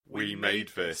We made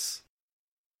this.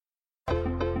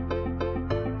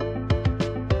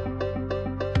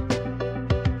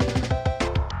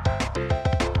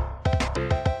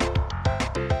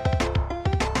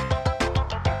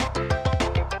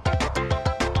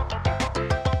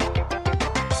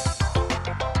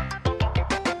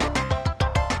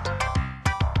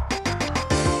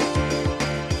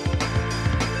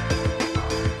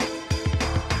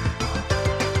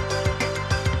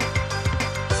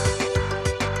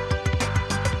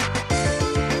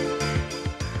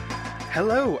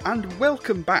 Hello and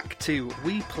welcome back to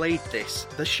We Played This,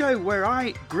 the show where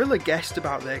I grill a guest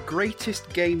about their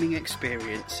greatest gaming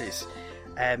experiences.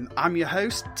 I'm your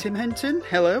host, Tim Henton,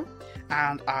 hello,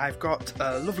 and I've got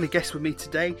a lovely guest with me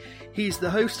today. He's the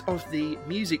host of the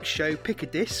music show Pick a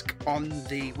Disc on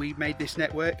the We Made This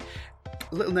network.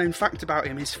 Little known fact about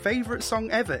him, his favourite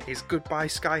song ever is Goodbye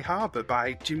Sky Harbour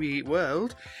by Jimmy Eat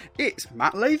World. It's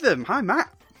Matt Latham. Hi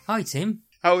Matt. Hi Tim.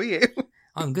 How are you?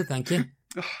 I'm good, thank you.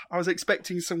 I was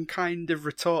expecting some kind of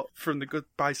retort from the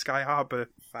Goodbye Sky Harbour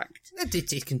fact.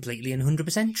 It's completely and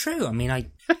 100% true. I mean,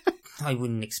 I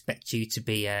wouldn't expect you to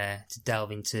be to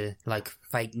delve into like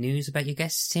fake news about your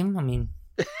guests, Tim. I mean,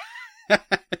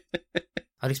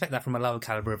 I'd expect that from a lower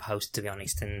calibre of host, to be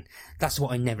honest, and that's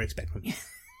what I never expect from you.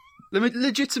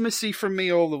 Legitimacy from me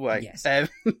all the way. Yes.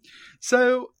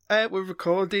 So we're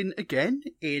recording again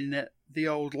in the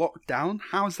old lockdown.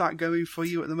 How's that going for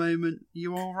you at the moment?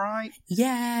 You all right?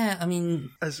 Yeah, I mean,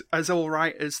 as all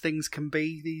right as things can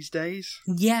be these days.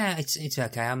 Yeah, it's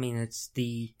okay. I mean, it's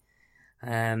the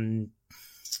I'm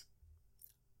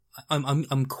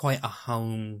quite a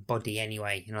homebody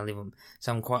anyway, and I live on,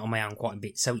 so I'm quite on my own quite a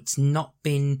bit. So it's not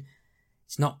been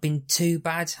too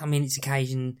bad. I mean, it's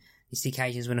the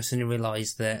occasions when I suddenly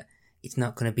realise that it's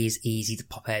not going to be as easy to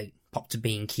pop to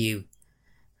B&Q.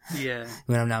 Yeah.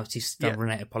 When I've noticed I've run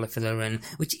out of polyfiller, and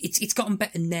which it's gotten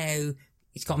better now.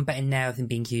 It's gotten better now. I think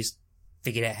B&Q's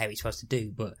figured out how it's supposed to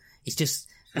do, but it's just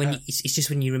when it's just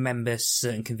when you remember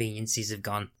certain conveniences have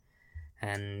gone,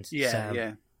 and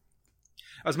yeah.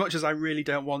 As much as I really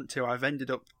don't want to, I've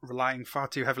ended up relying far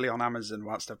too heavily on Amazon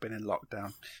whilst I've been in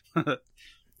lockdown.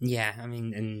 Yeah, I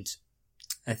mean, and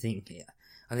I think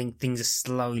things are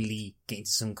slowly getting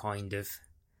to some kind of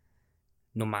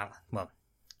normal. Well.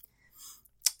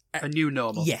 A new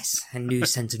normal. Yes, a new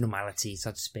sense of normality,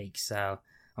 so to speak. So,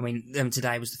 I mean,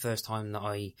 today was the first time that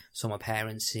I saw my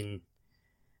parents in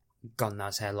God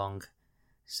knows how long.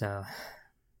 So,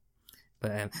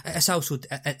 but a social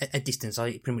a distance.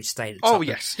 I pretty much stayed at the top. Oh,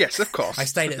 yes, of course. I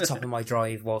stayed at the top of my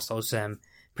drive whilst I was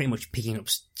pretty much picking up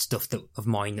stuff of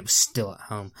mine that was still at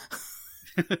home.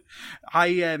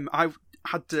 I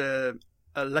had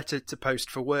a letter to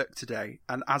post for work today,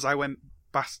 and as I went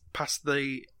past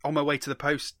on my way to the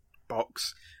post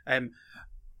box,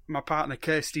 my partner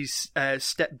Kirsty's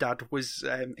stepdad was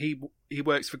he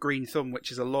works for Green Thumb,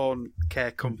 which is a lawn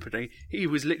care company. He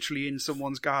was literally in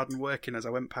someone's garden working as I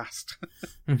went past,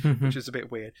 which is a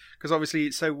bit weird because obviously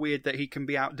it's so weird that he can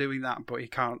be out doing that, but he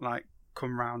can't like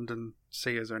come round and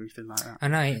see us or anything like that. I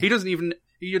know he doesn't even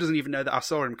know that I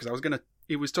saw him because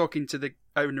he was talking to the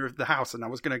owner of the house, and I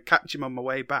was going to catch him on my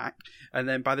way back, and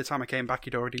then by the time I came back,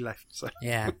 he'd already left. So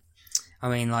yeah, I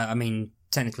mean,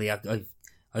 technically,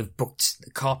 I've booked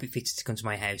a carpet fitter to come to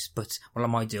my house, but what I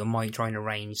might try and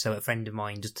arrange so a friend of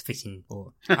mine does the fitting.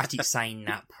 Or actually saying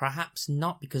that, perhaps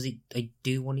not, because I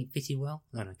do want it fitted well.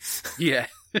 I don't know. Yeah.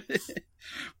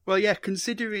 Well, yeah,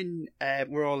 considering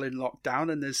we're all in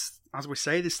lockdown and there's, as we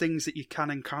say, there's things that you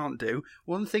can and can't do.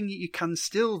 One thing that you can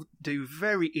still do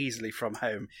very easily from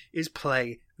home is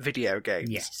play video games.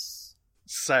 Yes.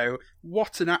 So,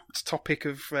 what an apt topic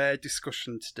of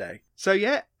discussion today. So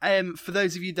yeah, for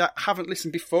those of you that haven't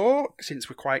listened before, since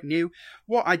we're quite new,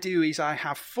 what I do is I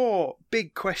have 4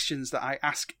 big questions that I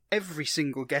ask every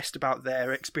single guest about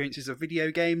their experiences of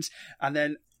video games, and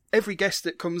then every guest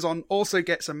that comes on also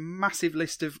gets a massive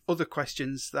list of other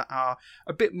questions that are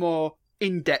a bit more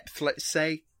in-depth, let's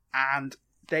say, and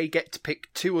they get to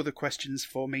pick 2 other questions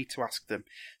for me to ask them.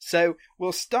 So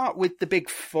we'll start with the big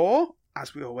 4,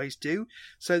 as we always do.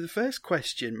 So the first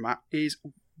question, Matt, is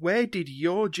where did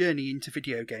your journey into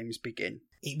video games begin?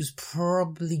 It was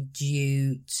probably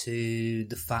due to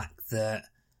the fact that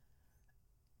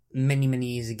many, many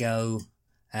years ago,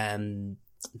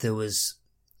 there was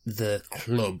the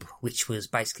club, which was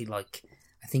basically like,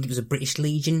 I think it was a British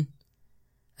Legion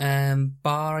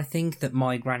bar, I think, that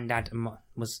my granddad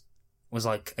was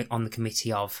like on the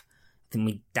committee of. I think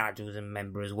my dad was a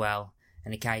member as well.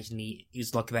 And occasionally, it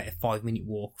was like about a 5-minute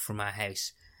walk from our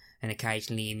house. And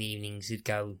occasionally in the evenings, he'd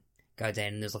go down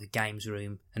and there's like a games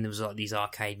room and there was like these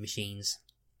arcade machines.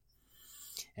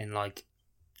 And like,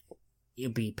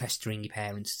 it'll be pestering your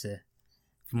parents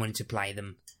from wanting to play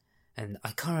them. And I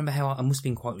can't remember how I must have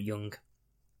been quite young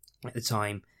at the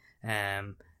time.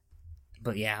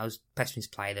 But yeah, I was pestering to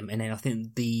play them. And then I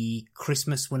think the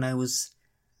Christmas when I was,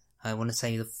 I want to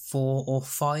say 4 or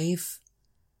 5,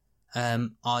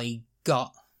 I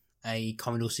got a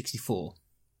Commodore 64.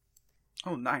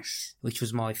 Oh, nice. Which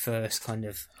was my first kind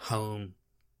of home,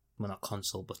 well, not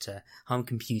console, but home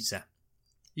computer.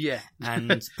 Yeah.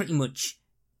 And pretty much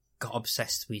got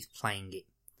obsessed with playing it.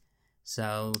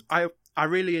 So I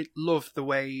really love the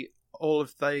way all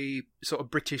of the sort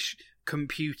of British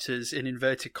computers, in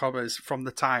inverted commas, from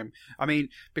the time. I mean,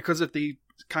 because of the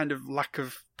kind of lack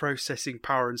of processing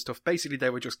power and stuff, basically they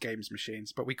were just games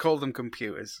machines, but we call them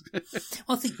computers.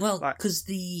 I think, because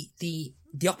the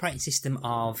operating system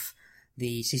of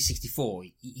the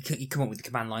C64, you come up with the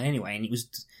command line anyway, and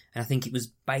I think it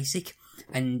was BASIC,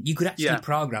 and you could actually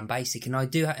program BASIC,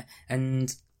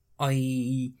 and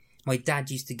my dad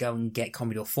used to go and get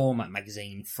Commodore Format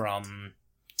magazine from,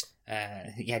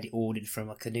 he had it ordered from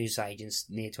like a newsagent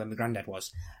near to where my granddad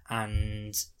was,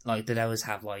 and like they'd always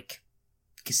have like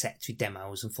cassettes with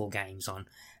demos and full games on,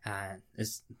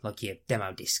 as like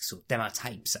demo discs or demo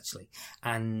tapes actually,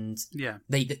 and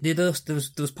there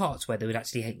was parts where they would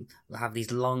actually have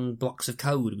these long blocks of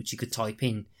code which you could type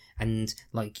in, and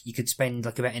like you could spend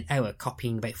like about an hour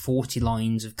copying about 40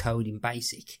 lines of code in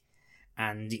BASIC,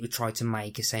 and it would try to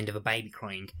make a sound of a baby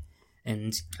crying,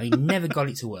 and I never got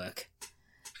it to work.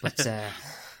 But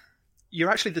you're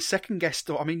actually the second guest,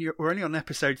 or I mean, we're only on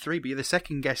episode 3, but you're the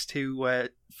second guest who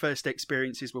first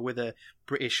experiences were with a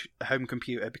British home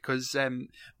computer, because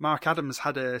Mark Adams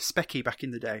had a Speccy back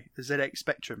in the day, the ZX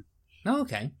Spectrum. Oh,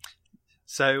 okay.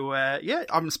 So,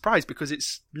 I'm surprised because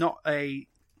it's not an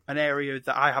area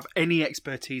that I have any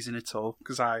expertise in at all,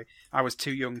 because I was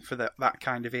too young for that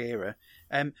kind of era.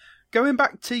 Going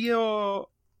back to your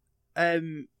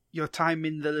time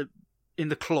in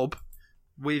the club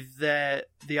with the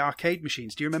arcade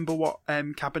machines, do you remember what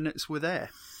cabinets were there?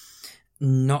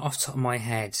 Not off the top of my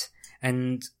head,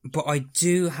 but I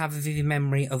do have a vivid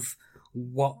memory of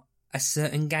what a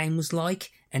certain game was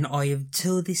like, and I have,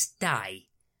 till this day,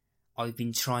 I've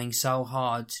been trying so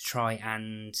hard to try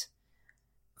and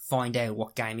find out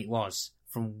what game it was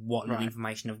from what little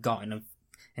information I've got,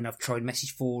 and I've tried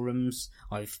message forums,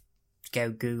 I've go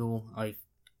Google, I've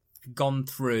gone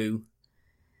through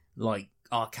like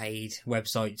arcade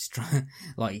websites,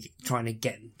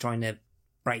 trying to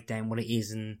break down what it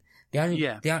is, and I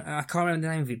can't remember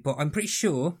the name of it, but I'm pretty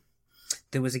sure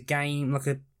there was a game like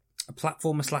a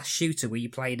platformer / shooter where you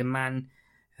played a man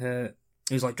who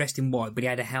was like dressed in white, but he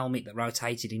had a helmet that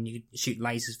rotated and you could shoot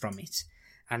lasers from it,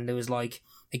 and there was like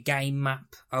a game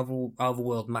map,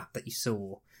 overworld map that you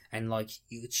saw, and like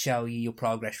it would show you your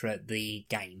progress throughout the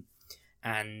game.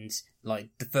 And like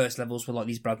the first levels were like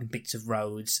these broken bits of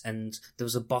roads, and there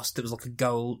was a boss that was like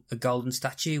a golden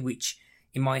statue, which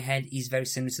in my head is very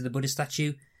similar to the Buddha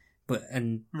statue,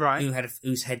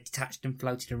 whose head detached and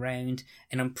floated around.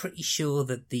 And I'm pretty sure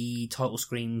that the title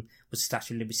screen was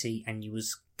Statue of Liberty, and you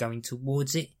was going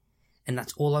towards it, and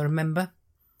that's all I remember.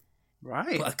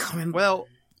 Right, but I can't remember. Well,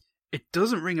 it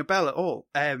doesn't ring a bell at all.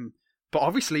 But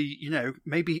obviously,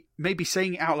 maybe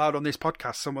saying it out loud on this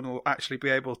podcast, someone will actually be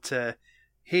able to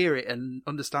hear it and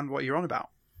understand what you're on about.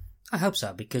 I hope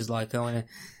so, because like I want to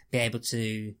be able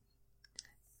to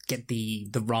get the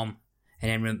ROM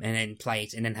and then play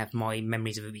it, and then have my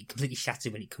memories of it be completely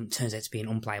shattered when it turns out to be an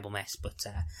unplayable mess. But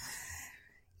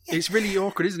it's really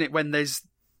awkward, isn't it, when there's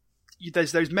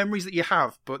those memories that you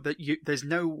have, but that there's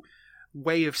no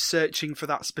way of searching for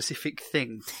that specific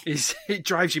thing. It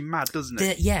drives you mad, doesn't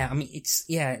it? I mean,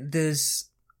 there's,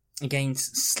 again,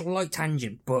 slight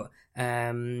tangent, but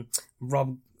Ron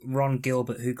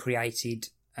Gilbert, who created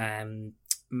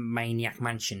Maniac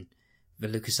Mansion, the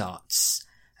LucasArts,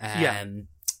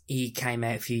 he came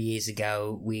out a few years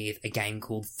ago with a game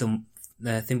called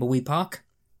Thimbleweed Park.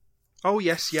 Oh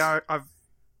yes, I've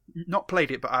not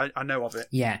played it, but I know of it.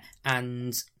 Yeah,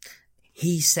 and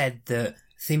he said that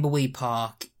Thimbleweed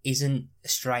Park isn't a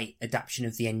straight adaptation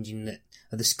of the engine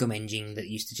of the Scum engine that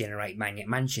used to generate Maniac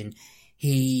Mansion.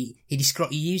 He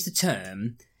used the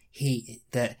term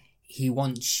that he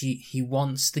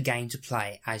wants the game to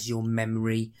play as your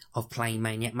memory of playing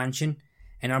Maniac Mansion.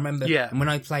 And I remember when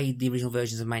I played the original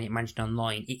versions of Maniac Mansion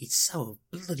online, it's so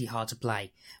bloody hard to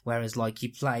play. Whereas like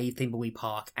you play Thimbleweed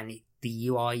Park and the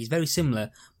UI is very similar,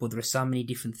 but there are so many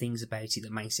different things about it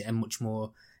that makes it a much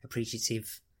more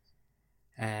appreciative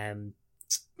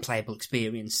playable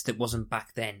experience that wasn't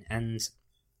back then, and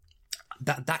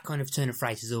that kind of turn of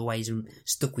phrase has always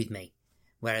stuck with me.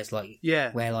 Whereas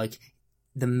where like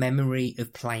the memory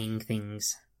of playing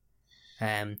things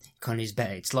kind of is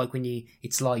better. It's like when you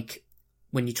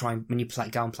go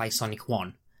and play Sonic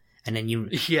 1, and then you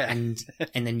and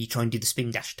then you try and do the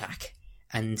spin dash attack.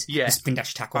 And the spin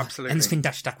dash attack, absolutely. And the spin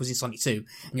dash attack was in Sonic 2,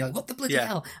 and you're like, "What the bloody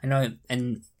hell?"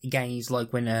 And again, it's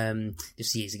like when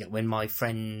just years ago when my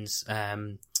friends, I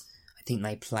think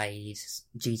they played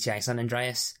GTA San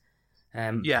Andreas.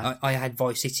 I had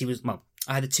Vice City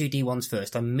I had the 2D ones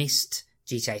first. I missed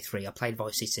GTA 3. I played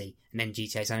Vice City and then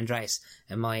GTA San Andreas,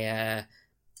 and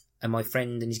my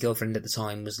friend and his girlfriend at the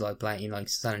time was like playing like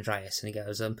San Andreas, and he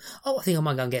goes, I think I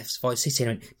might go and get Vice City.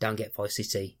 And I went, "Don't get Vice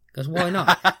City." Because why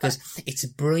not? Because it's a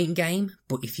brilliant game,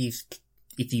 but if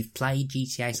you've played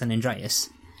GTA San Andreas,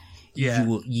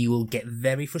 you will get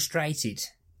very frustrated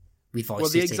with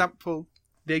Vice City.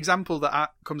 The example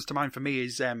that comes to mind for me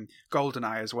is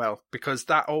GoldenEye as well, because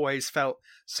that always felt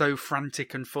so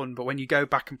frantic and fun. But when you go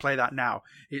back and play that now,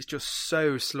 it's just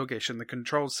so sluggish, and the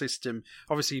control system,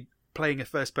 obviously playing a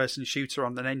first-person shooter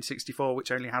on an N64,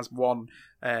 which only has one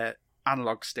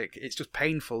analog stick, it's just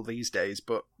painful these days.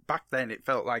 But back then it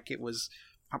felt like it was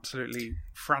absolutely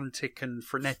frantic and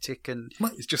frenetic, and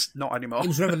it's just not anymore. It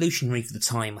was revolutionary for the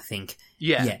time, I think.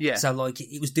 Yeah. So like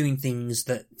it was doing things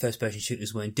that first-person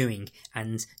shooters weren't doing,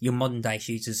 and your modern-day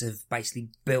shooters have basically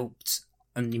built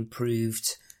and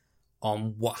improved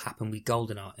on what happened with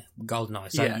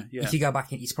GoldenEye. So if you go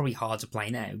back, it's probably hard to play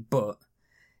now, but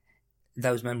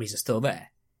those memories are still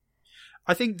there.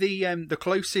 I think the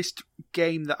closest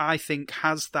game that I think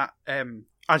has that,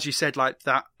 as you said, like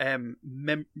that,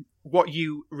 what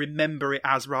you remember it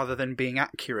as rather than being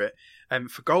accurate.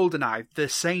 For GoldenEye, the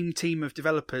same team of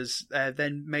developers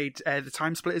then made the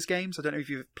Time Splitters games. I don't know if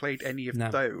you've played any of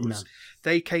those. No.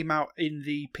 They came out in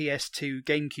the PS2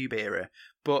 GameCube era,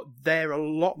 but they're a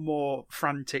lot more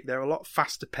frantic. They're a lot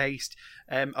faster paced,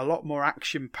 a lot more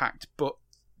action packed, but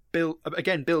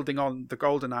building on the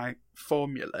GoldenEye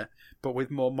formula, but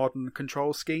with more modern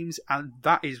control schemes, and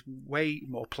that is way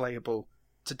more playable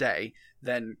today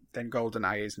than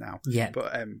GoldenEye is now. Yeah.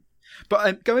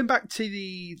 But going back to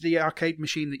the arcade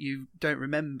machine that you don't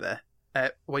remember,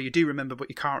 well, you do remember, but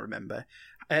you can't remember.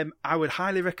 I would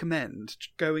highly recommend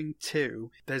going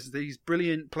to. There's these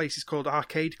brilliant places called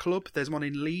Arcade Club. There's one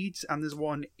in Leeds, and there's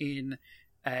one in.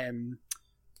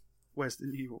 Where's the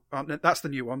new one? No, that's the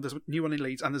new one. There's a new one in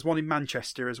Leeds, and there's one in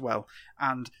Manchester as well.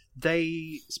 And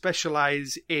they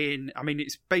specialise in, I mean,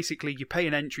 it's basically you pay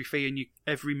an entry fee and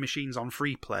every machine's on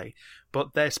free play,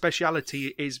 but their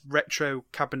speciality is retro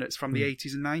cabinets from the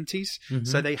 80s and 90s. Mm-hmm.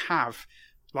 So they have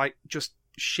like just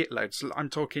shitloads. I'm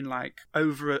talking like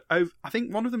over I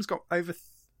think one of them's got over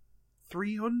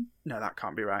 300. No, that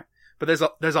can't be right. But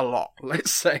there's a lot,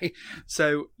 let's say.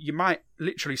 So you might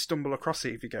literally stumble across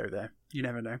it if you go there. You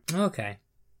never know. Okay.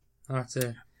 I'll have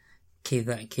to keep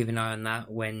an eye on that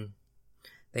when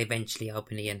they eventually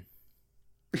open again.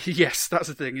 Yes, that's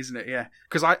the thing, isn't it? Yeah.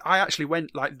 Because I actually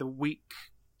went like the week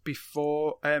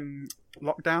before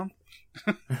lockdown.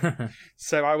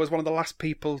 So I was one of the last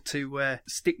people to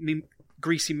stick me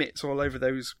greasy mitts all over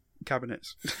those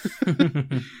cabinets.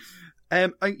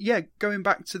 Going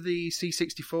back to the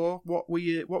C64, what were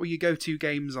your go-to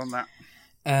games on that?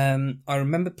 I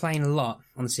remember playing a lot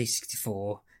on the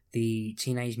C64, the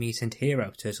Teenage Mutant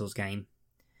Hero Turtles game,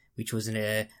 which was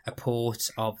a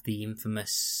port of the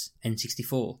infamous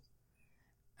N64.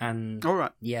 And all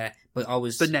right, yeah, but I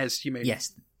was the NES. You mean?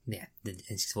 Yes, yeah, the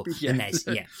N64, the NES.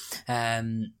 Yeah.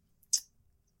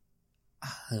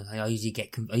 I usually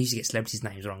get celebrities'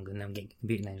 names wrong, and I'm getting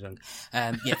computer names wrong.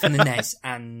 From the NES,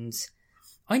 and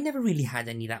I never really had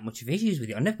any that much of issues with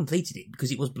it. I never completed it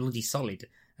because it was bloody solid,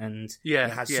 and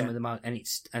it had some of them,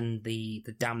 and the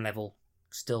dam level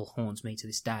still haunts me to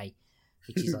this day,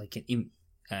 which is like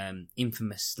an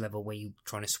infamous level where you're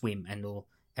trying to swim and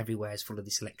everywhere is full of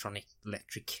this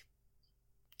electric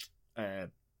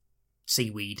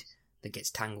seaweed that gets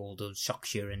tangled or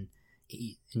shocks you, and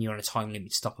you're on a time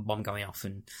limit to stop a bomb going off,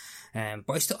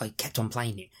 but I kept on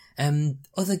playing it.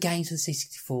 Other games on the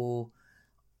C64,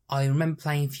 I remember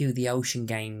playing a few of the ocean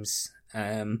games.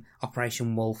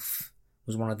 Operation Wolf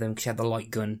was one of them because you had the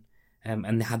light gun,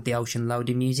 and they had the ocean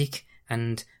loading music,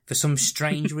 and for some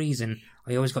strange reason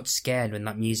I always got scared when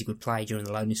that music would play during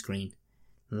the loading screen,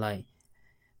 like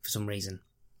for some reason.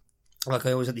 Like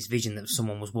I always had this vision that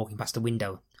someone was walking past a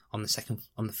window on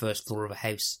the first floor of a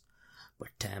house. But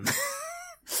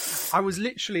I was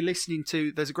literally listening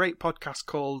to, there's a great podcast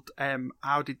called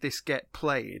How Did This Get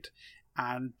Played?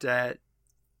 And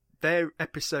their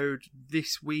episode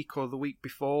this week or the week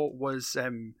before was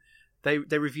they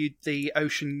reviewed the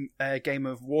ocean game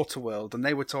of Waterworld, and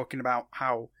they were talking about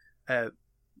how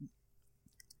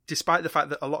despite the fact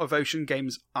that a lot of Ocean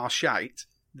games are shite,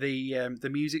 the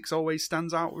music always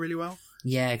stands out really well.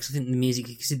 Yeah, because I think the music,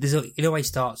 cause it always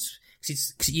starts,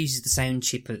 because it uses the sound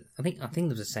chip. I think there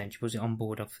was a sound chip. Was it on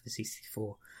board for the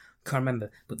C64? Can't remember.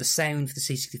 But the sound for the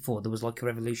C64, there was like a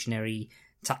revolutionary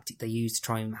tactic they used to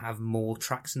try and have more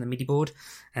tracks in the MIDI board,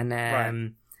 and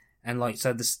like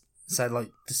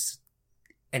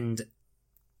and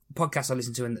podcasts I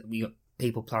listen to, and we got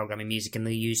people programming music, and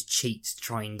they use cheats to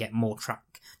try and get more to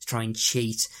try and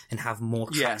cheat and have more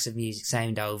tracks of music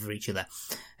sound over each other.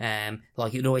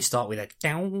 Like it would always start with a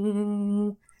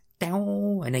down,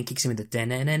 down, and then kicks in with the da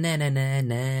na na na na na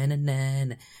na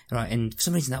na. Right, and for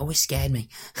some reason that always scared me.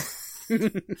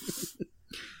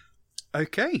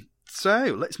 Okay,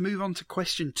 so let's move on to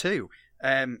question 2.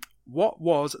 What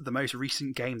was the most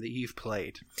recent game that you've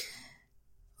played?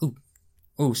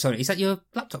 Oh, sorry, is that your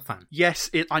laptop fan?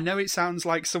 Yes, I know it sounds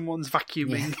like someone's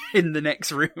vacuuming in the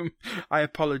next room. I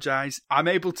apologise. I'm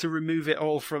able to remove it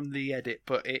all from the edit,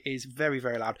 but it is very,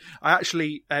 very loud. I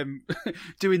actually,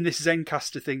 doing this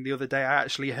Zencaster thing the other day, I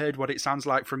actually heard what it sounds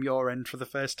like from your end for the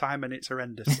first time, and it's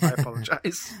horrendous. I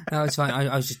apologise. No, it's fine.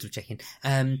 I was just checking.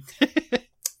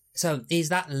 So, is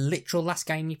that literal last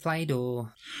game you played,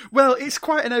 or...? Well, it's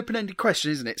quite an open-ended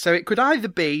question, isn't it? So it could either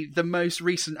be the most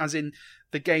recent, as in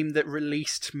the game that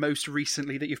released most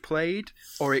recently that you've played,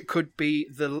 or it could be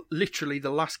literally the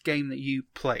last game that you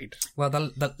played.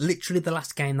 Well, literally the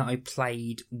last game that I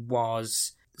played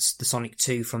was the Sonic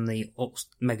 2 from the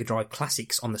Mega Drive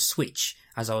Classics on the Switch,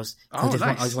 as I was... Nice.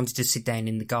 I just wanted to sit down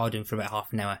in the garden for about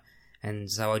half an hour,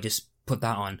 and so I just put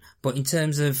that on. But in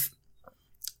terms of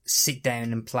sit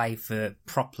down and play for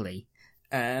properly,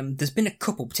 there's been a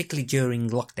couple, particularly during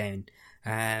lockdown.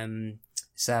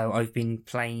 So I've been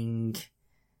playing...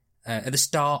 at the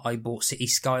start, I bought City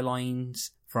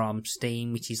Skylines from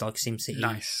Steam, which is like SimCity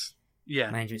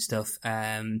management stuff.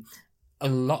 A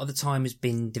lot of the time has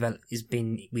been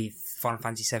with Final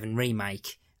Fantasy VII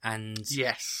Remake, and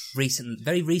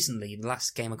very recently, the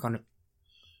last game I kind of,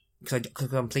 because I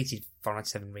completed Final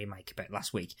Fantasy VII Remake about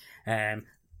last week.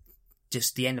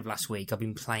 Just the end of last week, I've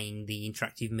been playing the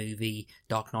interactive movie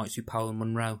Dark Knights with Poe and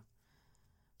Munro.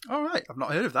 All right, I've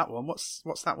not heard of that one. What's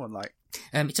that one like?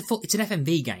 It's an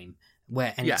FMV game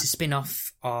it's a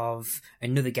spin-off of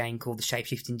another game called The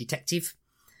Shapeshifting Detective,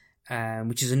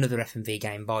 which is another FMV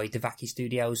game by Devaki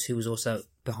Studios, who was also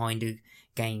behind a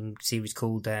game series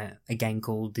called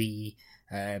The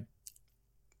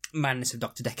Madness of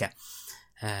Dr. Decker,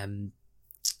 and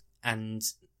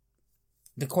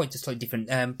they're quite just slightly different.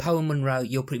 Poe and Munro,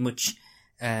 you're pretty much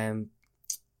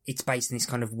it's based in this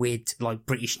kind of weird, like,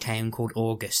 British town called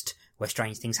August, where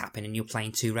strange things happen, and you're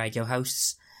playing 2 radio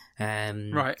hosts.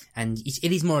 Right. And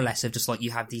it is more or less of just like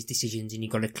you have these decisions, and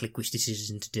you've got to click which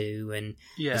decision to do, and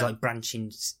there's like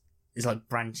branching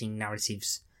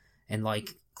narratives, and like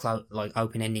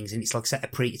open endings, and it's like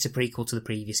it's a prequel to the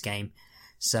previous game.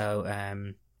 So,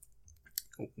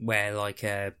 where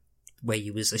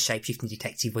you was a shapeshifting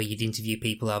detective, where you'd interview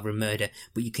people over a murder,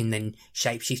 but you can then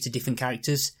shapeshift to different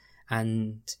characters,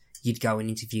 and you'd go and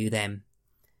interview them,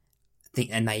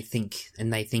 and they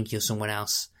think you're someone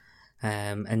else.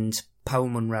 And Poe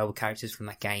and Munro were characters from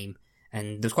that game,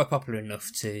 and they was quite popular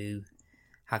enough to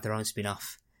have their own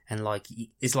spin-off. And like,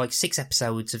 it's like 6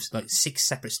 episodes of like 6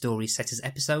 separate stories set as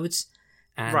episodes,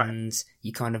 and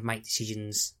you kind of make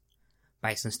decisions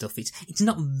based on stuff. It's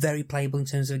not very playable in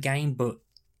terms of a game, but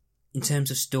in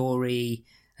terms of story,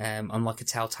 on like a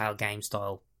Telltale game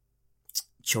style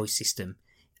choice system,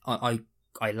 I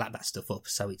lap that stuff up,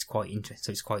 so it's quite interesting.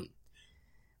 So it's quite.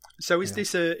 So is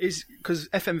this because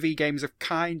FMV games have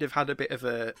kind of had a bit of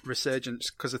a resurgence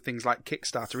because of things like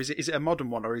Kickstarter? Is it a modern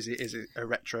one, or is it a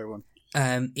retro one?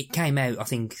 It came out, I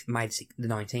think, May the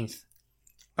 19th.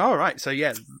 Oh, right. So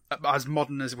yeah, as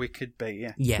modern as we could be.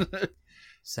 Yeah. Yeah.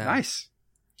 So nice.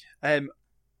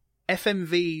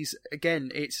 FMVs,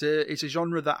 again, it's a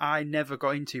genre that I never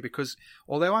got into, because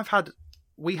although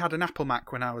we had an Apple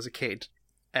Mac when I was a kid.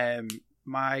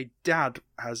 My dad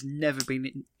has never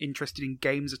been interested in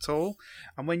games at all,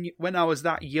 and when I was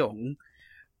that young,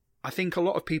 I think a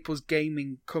lot of people's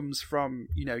gaming comes from,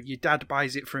 your dad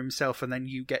buys it for himself and then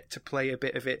you get to play a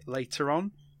bit of it later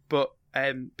on. But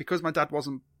because my dad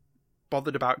wasn't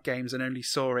bothered about games and only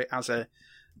saw it as a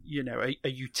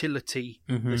utility,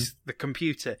 the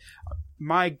computer,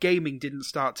 my gaming didn't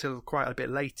start till quite a bit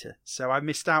later. So I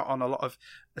missed out on a lot of,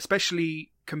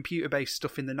 especially computer-based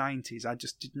stuff in the 90s. I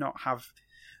just did not have...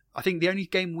 I think the only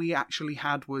game we actually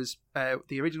had was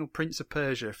the original Prince of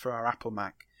Persia for our Apple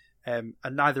Mac, and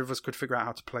neither of us could figure out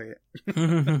how to play it.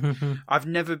 I've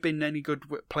never been any good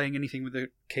at playing anything with a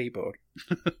keyboard.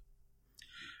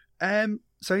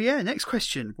 So yeah, next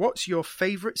question. What's your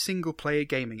favourite single-player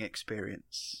gaming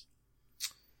experience?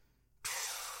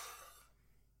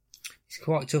 It's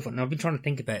quite a tough one. I've been trying to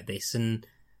think about this, and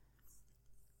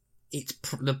it's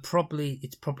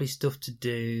probably stuff to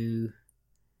do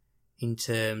in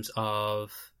terms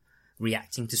of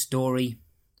reacting to story,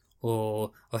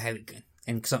 or how it,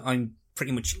 and because I'm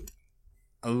pretty much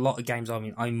a lot of games. I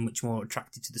mean, I'm much more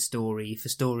attracted to the story. If the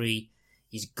story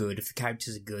is good, if the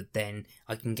characters are good, then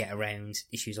I can get around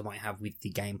issues I might have with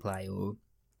the gameplay, or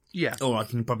I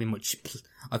can probably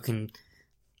I can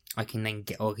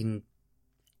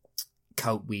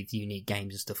cope with unique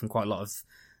games and stuff. And quite a lot of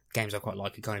games I quite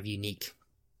like are kind of unique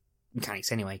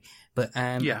mechanics anyway. But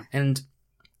and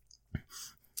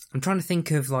I'm trying to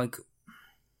think of like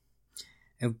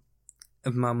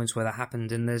of moments where that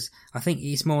happened, and I think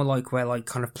it's more like where like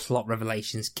kind of plot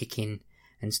revelations kick in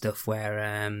and stuff.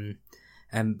 Where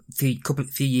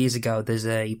few years ago, there's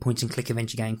a point and click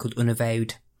adventure game called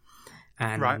Unavowed,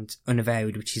 and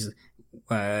Unavowed, which is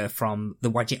from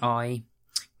the Wadget Eye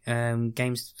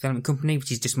games development company,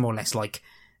 which is just more or less like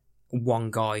one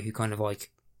guy who kind of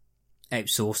like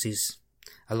outsources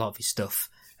a lot of his stuff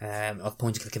of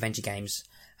point and click adventure games,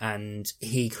 and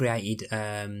he created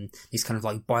this kind of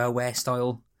like BioWare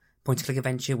style point and click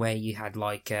adventure where you had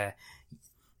like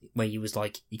where you was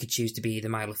like you could choose to be either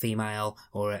male or female,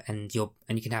 and you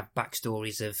can have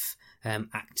backstories of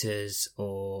actors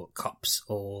or cops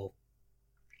or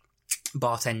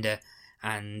bartender,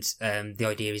 and the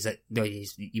idea is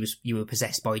you were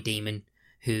possessed by a demon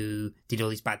who did all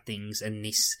these bad things, and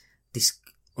this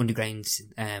underground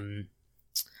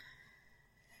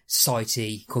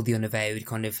society called the Unavowed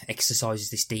kind of exercises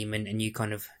this demon, and you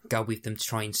kind of go with them to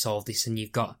try and solve this, and you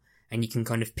can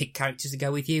kind of pick characters to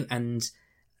go with you, and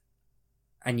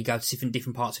you go to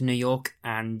different parts of New York,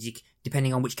 and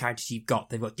depending on which characters you've got,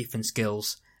 they've got different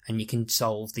skills, and you can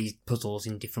solve these puzzles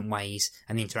in different ways,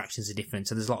 and the interactions are different,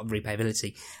 so there's a lot of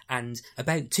replayability. And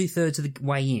about 2/3 of the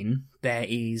way in, there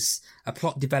is a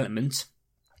plot development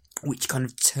which kind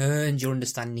of turns your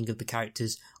understanding of the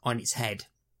characters on its head.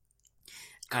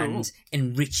 Cool. And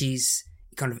enriches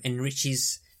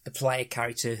the player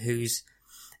character, who's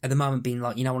at the moment being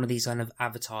like, one of these kind of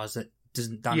avatars that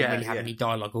don't really have any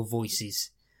dialogue or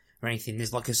voices or anything.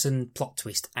 There's like a sudden plot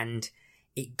twist, and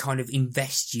it kind of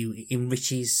invests you, it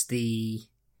enriches the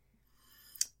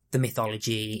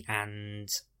mythology, and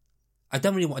I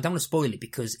don't want to spoil it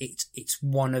because it's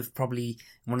one of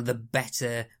the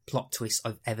better plot twists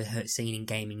I've ever seen in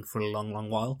gaming for a long, long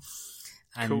while,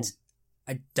 and cool.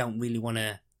 I don't really want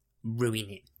to ruin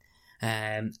it.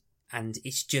 And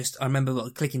it's just, I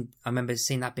remember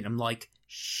seeing that bit, I'm like,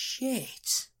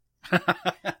 shit.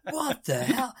 What the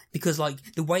hell? Because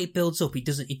like the way it builds up, it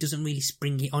doesn't really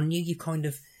spring it on you.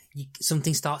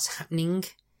 Something starts happening,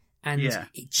 and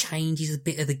it changes a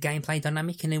bit of the gameplay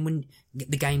dynamic. And then when you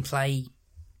get the gameplay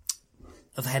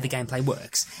of how the gameplay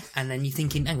works, and then you're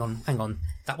thinking, hang on,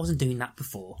 that wasn't doing that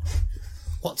before.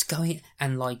 What's going?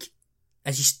 And like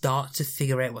as you start to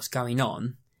figure out what's going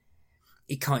on,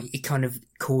 it kind of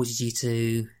causes you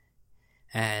to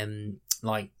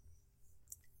like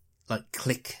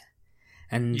click.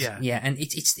 And and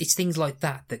it's things like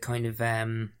that kind of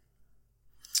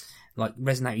like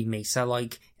resonate with me. So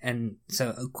like, and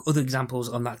so other examples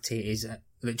on that tier is that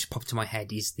just popped to my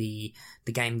head is the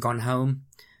game Gone Home.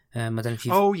 I don't know if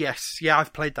you've... Oh yes, yeah,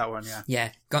 I've played that one.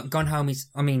 Yeah. Gone Home is,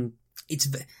 I mean, it's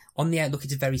on the outlook,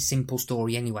 it's a very simple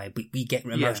story anyway, but we get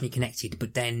emotionally connected.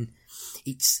 But then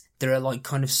there are like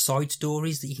kind of side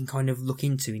stories that you can kind of look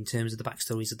into in terms of the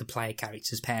backstories of the player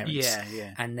characters' parents.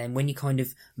 Yeah. And then when you kind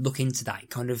of look into that, it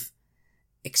kind of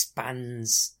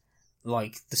expands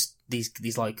like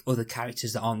these like other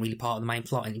characters that aren't really part of the main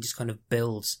plot, and it just kind of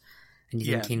builds. And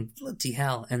you're thinking, bloody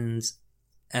hell! And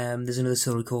there's another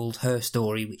story called Her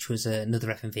Story, which was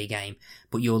another FMV game,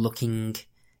 but you're looking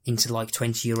into like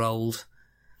 20-year-old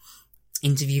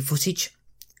interview footage.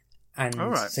 And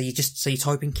so you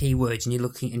type in keywords, and you're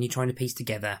looking, and you're trying to piece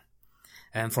together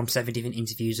from 7 different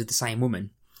interviews of the same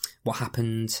woman what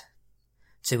happened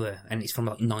to her, and it's from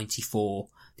like 94.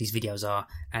 These videos are,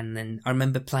 and then I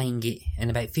remember playing it, and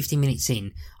about 15 minutes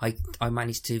in, I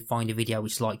managed to find a video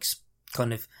which like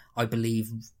kind of, I believe,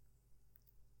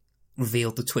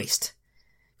 revealed the twist,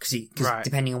 because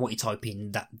depending on what you type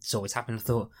in, that's always happened. I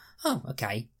thought, oh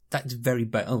okay, that's very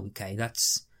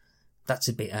that's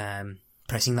a bit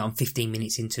pressing that I'm 15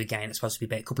 minutes into a game that's supposed to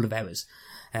be about a couple of hours.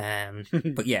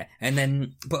 But yeah, and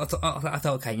then, but I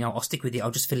thought, okay, I'll stick with it.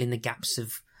 I'll just fill in the gaps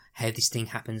of how this thing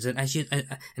happens. And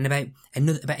and about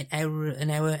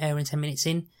an hour and 10 minutes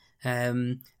in,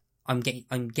 I'm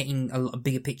getting a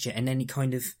bigger picture, and then it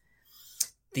kind of,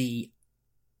 the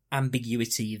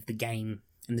ambiguity of the game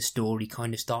and the story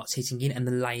kind of starts hitting in, and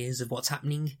the layers of what's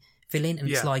happening fill in, and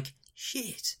it's like,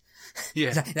 shit.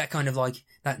 Yeah. that kind of like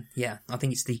that. Yeah, I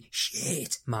think it's the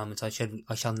shit moment. I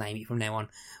shall name it from now on,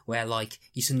 where like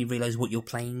you suddenly realise what you're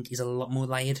playing is a lot more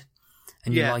layered,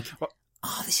 and you're like,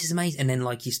 oh, this is amazing. And then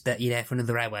like you're there for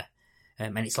another hour,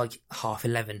 and it's like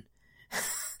 11:30,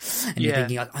 and you're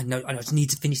thinking, I know, I just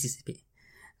need to finish this bit.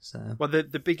 So, well,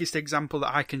 the biggest example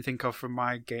that I can think of from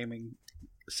my gaming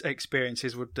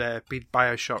experiences would be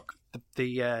BioShock.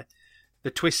 The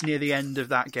twist near the end of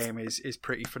that game is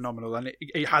pretty phenomenal, and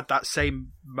it had that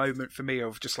same moment for me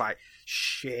of just like,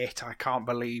 shit, I can't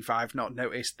believe I've not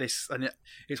noticed this. And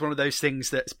it's one of those things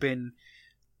that's been,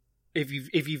 if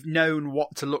you've known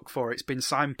what to look for, it's been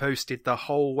signposted the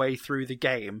whole way through the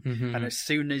game, and as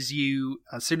soon as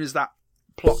that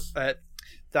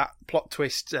plot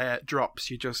twist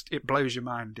drops, it blows your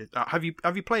mind. Have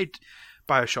you played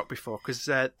BioShock before? Because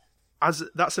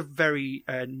that's a very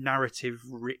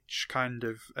narrative-rich kind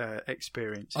of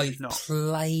experience. I've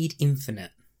played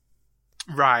Infinite,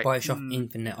 right? BioShock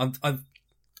Infinite.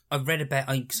 I've read about.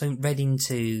 I read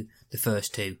into the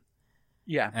first two.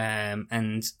 Yeah.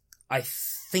 And I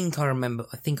think I remember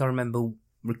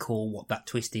recall what that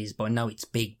twist is, but I know it's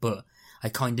big. But I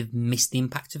kind of missed the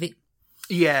impact of it.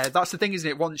 Yeah, that's the thing, isn't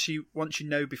it? Once you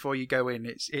know before you go in,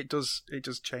 it does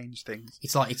change things.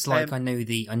 It's like I knew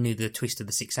the twist of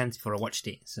the Sixth Sense before I watched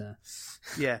it. So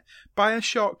yeah,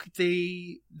 BioShock,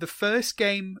 the first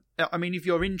game. I mean, if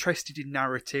you're interested in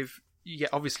narrative, yeah,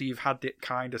 obviously you've had it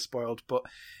kind of spoiled, but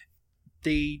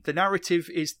the narrative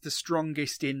is the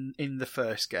strongest in the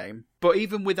first game. But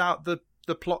even without the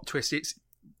plot twist,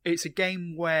 it's a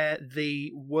game where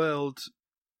the world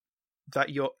that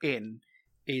you're in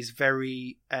is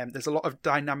very there's a lot of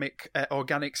dynamic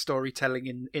organic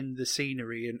storytelling in the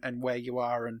scenery and where you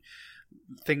are and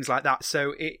things like that,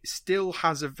 so it still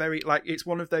has a very, like, it's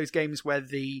one of those games where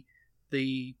the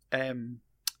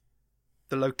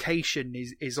location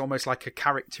is almost like a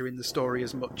character in the story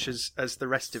as much as the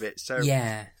rest of it. So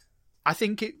yeah, I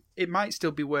think it might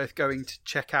still be worth going to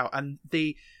check out. And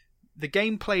the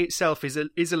gameplay itself is a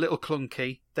little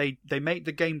clunky. They make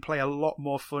the gameplay a lot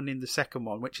more fun in the second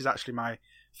one, which is actually my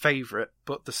favourite,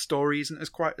 but the story isn't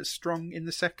quite as strong in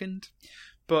the second.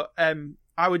 But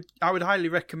I would highly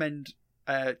recommend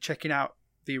checking out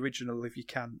the original if you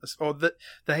can, or the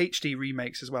HD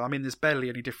remakes as well. I mean, there's barely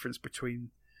any difference between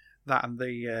that and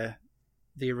the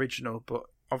original, but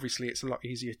obviously it's a lot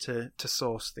easier to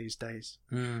source these days.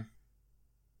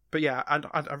 But yeah,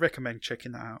 I recommend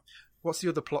checking that out. What's the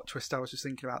other plot twist I was just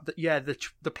thinking about?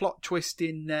 The plot twist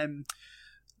in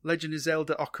Legend of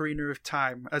Zelda Ocarina of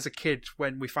Time. As a kid,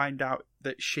 when we find out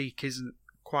that Sheik isn't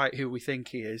quite who we think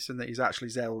he is and that he's actually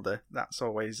Zelda, that's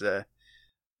always...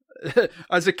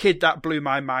 as a kid, that blew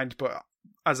my mind, but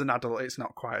as an adult, it's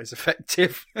not quite as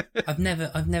effective. I've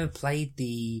never played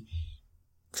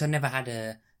because I never had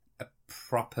a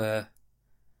proper...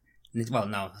 Well,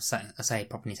 no, I say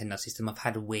proper Nintendo system. I've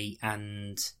had a Wii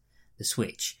and the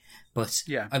Switch, but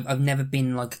yeah, I've never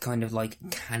been like a kind of like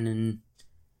canon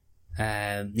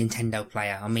Nintendo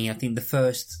player. I mean, I think the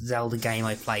first Zelda game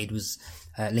I played was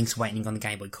Link's Awakening on the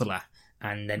Game Boy Color,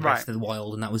 and then Breath of the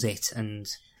Wild, and that was it. And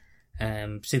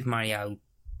Super Mario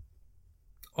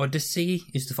Odyssey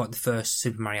is the first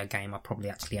Super Mario game I probably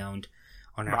actually owned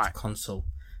on an actual console.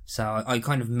 So I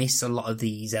kind of miss a lot of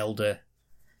the Zelda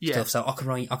stuff. So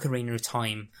Ocarina of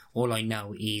Time, all I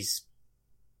know is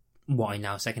what I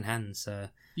know secondhand. So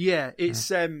yeah,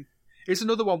 it's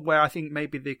another one where I think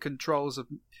maybe the controls have,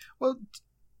 well,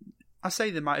 I say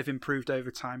they might have improved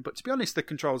over time, but to be honest, the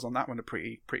controls on that one are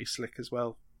pretty slick as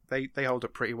well. They hold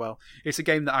up pretty well. It's a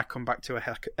game that I come back to a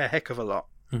heck of a lot.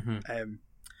 Mm-hmm.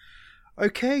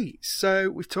 Okay, so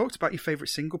we've talked about your favourite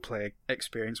single player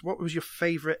experience. What was your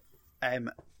favourite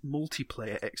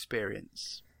multiplayer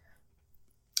experience?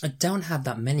 I don't have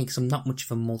that many because I'm not much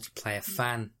of a multiplayer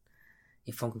fan,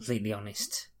 if I'm completely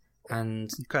honest. And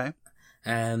okay,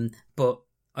 but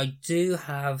I do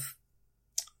have,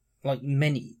 like,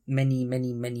 many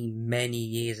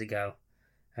years ago,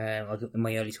 in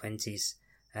my early 20s.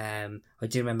 I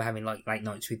do remember having like late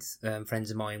nights with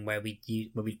friends of mine where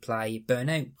we'd play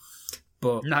Burnout.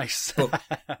 But nice. But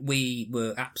we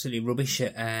were absolutely rubbish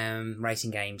at racing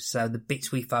games. So the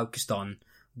bits we focused on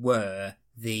were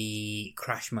the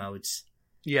crash modes.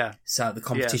 Yeah. So the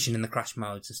competition and the crash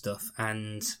modes and stuff.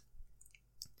 And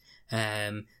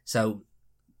so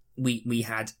we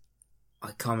had,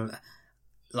 I can't remember,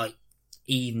 like,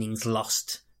 evenings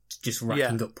lost just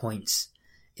racking up points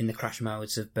in the crash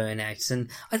modes of Burnout. And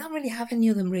I don't really have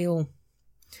any other real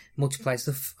multiplayer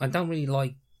stuff. I don't really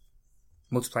like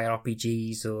multiplayer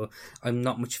RPGs, or I'm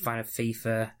not much a fan of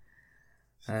FIFA.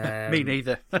 Me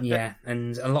neither. Yeah,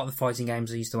 and a lot of the fighting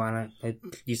games I used to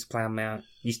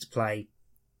play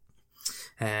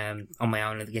on my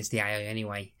own against the AI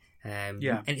anyway. And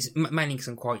it's mainly because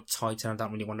I'm quite tight and I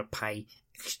don't really want to pay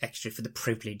extra for the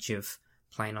privilege of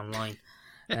playing online.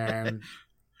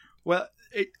 Well,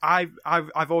 I've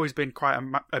always been quite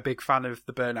a big fan of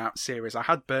the Burnout series. I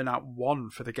had Burnout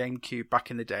 1 for the GameCube back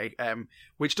in the day,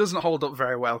 which doesn't hold up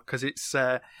very well because it's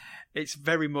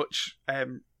very much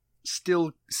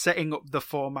still setting up the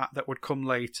format that would come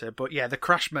later. But yeah, the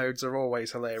crash modes are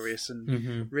always hilarious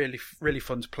and really, really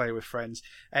fun to play with friends.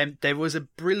 There was a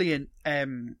brilliant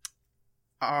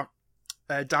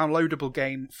downloadable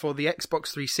game for the Xbox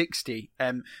 360,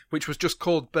 which was just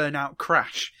called Burnout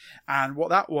Crash. And what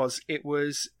that was, it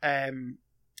was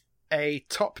a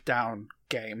top-down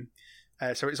game.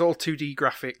 So it's all 2D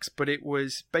graphics, but it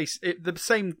was the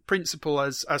same principle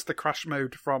as the crash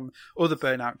mode from other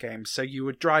Burnout games. So you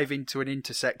would drive into an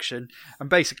intersection,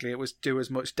 and basically it was do as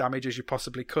much damage as you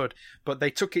possibly could. But they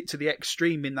took it to the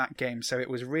extreme in that game, so it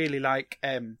was really like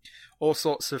all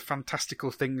sorts of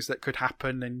fantastical things that could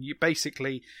happen, and you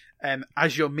basically,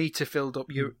 as your meter filled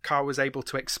up, your car was able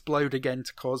to explode again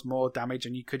to cause more damage,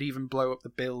 and you could even blow up the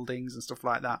buildings and stuff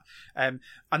like that. And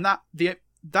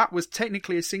that was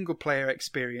technically a single-player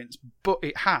experience, but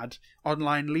it had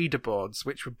online leaderboards,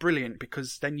 which were brilliant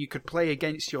because then you could play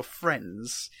against your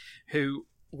friends who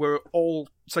were all...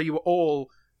 So you were all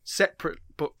separate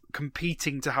but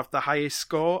competing to have the highest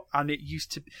score, and it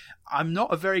used to... I'm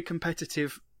not a very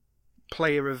competitive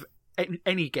player of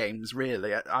any games,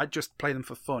 really. I just play them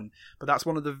for fun, but that's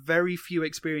one of the very few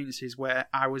experiences where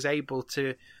I was able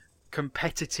to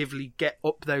competitively get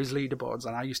up those leaderboards,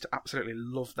 and I used to absolutely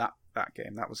love that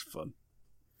game. That was fun.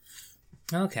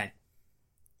 Okay.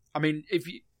 I mean,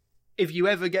 if you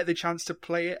ever get the chance to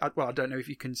play it, well, I don't know if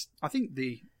you can. I think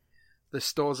the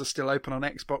stores are still open on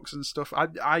Xbox and stuff.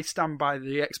 I stand by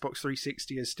the Xbox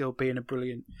 360 as still being a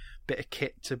brilliant bit of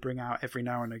kit to bring out every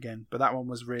now and again, but that one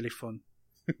was really fun.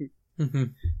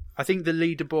 I think the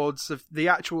leaderboards of the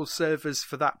actual servers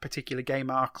for that particular game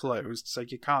are closed, so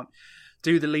you can't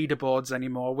do the leaderboards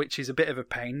anymore, which is a bit of a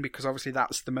pain because obviously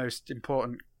that's the most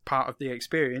important part of the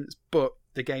experience, but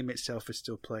the game itself is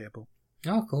still playable.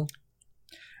 Oh, cool.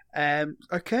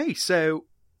 Okay, so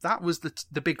that was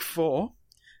the big four.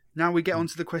 Now we get on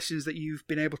to the questions that you've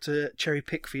been able to cherry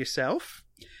pick for yourself.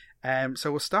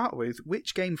 So we'll start with,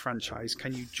 which game franchise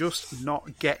can you just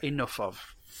not get enough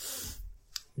of?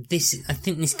 I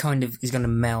think this kind of is going to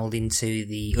meld into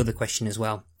the other question as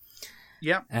well.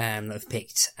 Yeah. That I've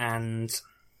picked, and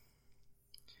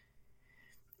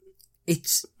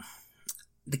it's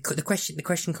the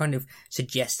question kind of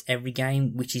suggests every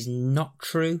game, which is not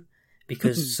true,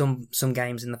 because some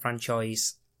games in the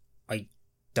franchise I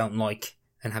don't like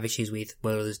and have issues with,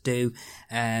 where others do.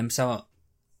 So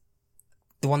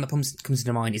the one that comes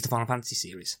to mind is the Final Fantasy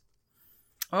series.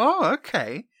 Oh,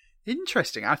 okay.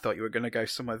 Interesting. I thought you were going to go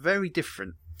somewhere very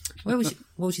different. What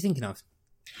was you thinking of?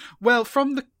 Well,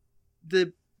 from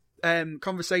the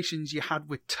conversations you had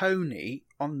with Tony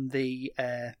on the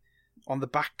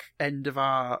back end of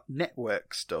our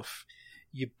network stuff,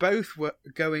 you both were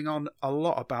going on a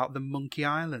lot about the Monkey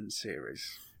Island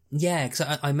series. Yeah,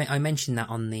 because I mentioned that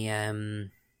on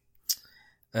the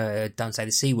Don't Say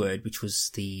the C Word, which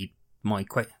was my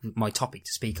topic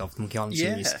to speak of, the Monkey Island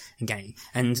series and game.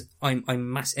 And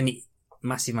I'm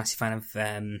massive fan of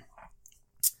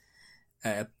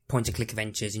point and click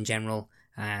adventures in general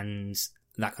and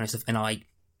that kind of stuff. And I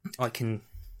can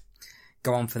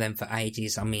go on for them for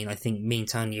ages. I mean, I think me and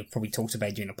Tony have probably talked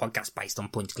about doing a podcast based on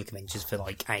point and click adventures for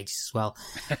like ages as well.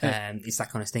 It's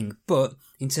that kind of thing. But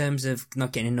in terms of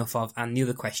not getting enough of, and the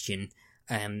other question,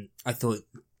 I thought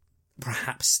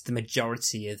perhaps the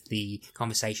majority of the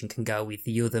conversation can go with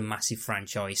the other massive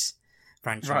franchise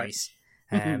right.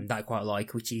 That I quite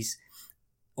like, which is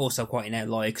also quite an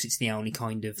outlier because it's the only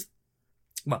kind of,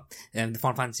 well, the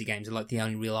Final Fantasy games are like the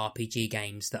only real RPG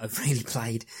games that I've really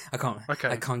played. I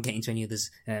can't get into any others,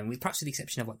 perhaps with the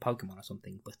exception of like Pokemon or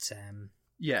something. But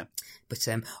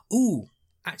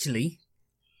actually,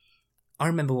 I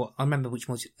remember which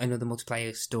was another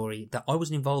multiplayer story that I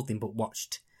wasn't involved in but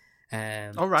watched.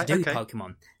 To do with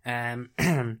Pokemon.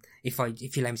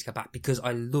 If you let me to go back, because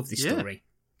I love this story.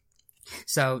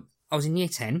 So I was in year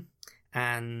 10,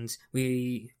 and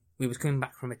we was coming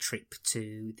back from a trip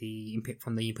to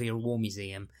from the Imperial War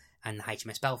Museum and the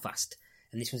HMS Belfast,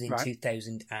 and this was in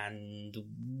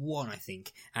 2001, I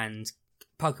think. And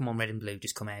Pokemon Red and Blue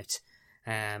just come out,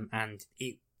 and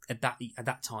at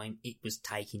that time it was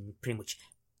taking pretty much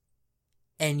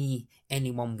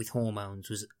anyone with hormones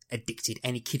was addicted.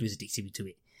 Any kid was addicted to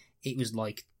it. It was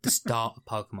like the start of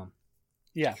Pokemon.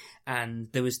 Yeah. And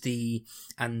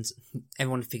and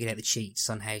everyone figured out the cheats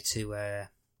on how to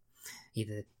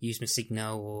either use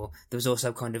Masigno, or there was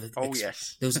also kind of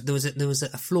yes. There was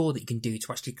a flaw that you can do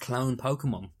to actually clone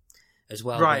Pokemon as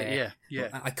well. Right, yeah.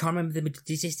 I can't remember the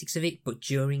statistics of it, but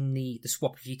during the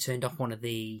swap, if you turned off one of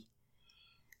the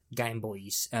Game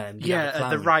Boys, at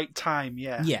the right time,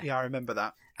 yeah, I remember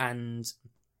that. And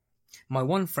my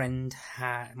one friend's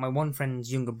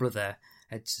younger brother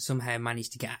had somehow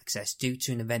managed to get access due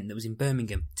to an event that was in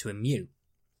Birmingham to a Mew.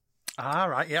 Ah,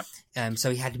 right, yeah.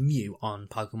 So he had Mew on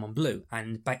Pokemon Blue,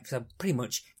 and so pretty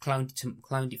much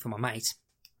cloned it for my mate,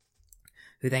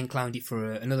 who then cloned it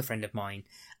for another friend of mine,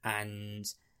 and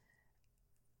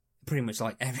pretty much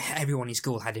like everyone in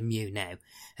school had a Mew now.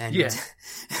 And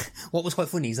what was quite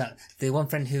funny is that the one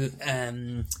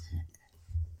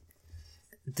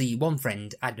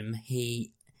friend Adam,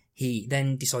 he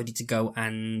then decided to go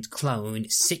and clone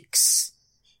 6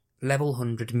 level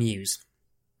 100 Mews.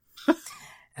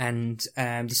 And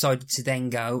decided to then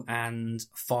go and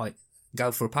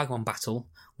go for a Pokemon battle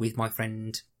with my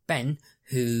friend Ben,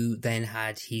 who then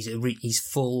had his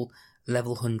full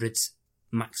level 100s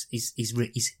max,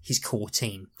 his core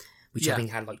team, which I think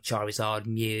had like Charizard,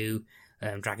 Mew,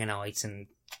 Dragonite, and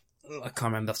I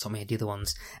can't remember off the top of my head the other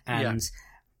ones. And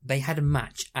they had a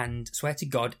match, and swear to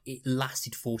God, it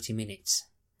lasted 40 minutes.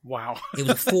 Wow. It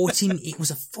was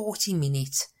a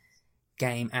 40-minute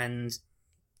game, and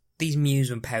these Mews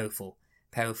were powerful,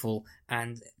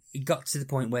 and it got to the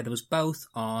point where there was both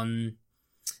on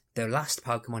the last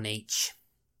Pokemon each.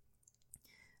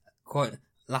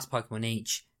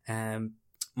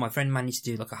 My friend managed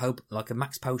to do like a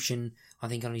max potion, I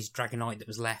think, on his Dragonite that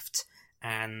was left,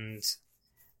 and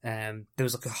there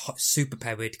was like a hot, super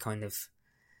powered kind of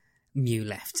Mew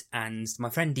left, and my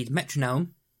friend did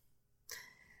Metronome.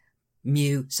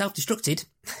 Mew self-destructed.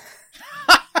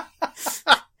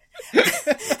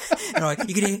 Right,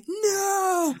 you can hear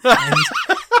no, and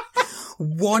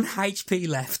 1 HP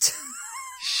left.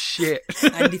 Shit.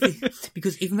 And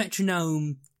because if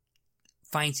Metronome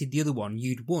fainted the other one,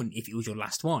 you'd won if it was your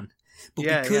last one. But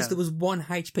because there was 1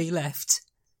 HP left,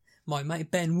 my mate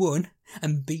Ben won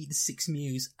and beat the 6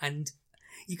 Mews, and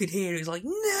you could hear it was like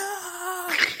no.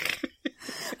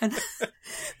 And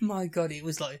my God, it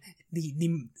was like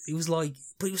it was like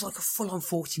a full-on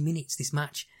 40 minutes, this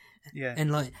match. Yeah.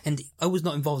 And I was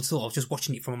not involved at all. I was just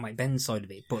watching it from my Ben's side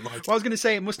of it. But like, well, I was going to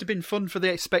say, it must have been fun for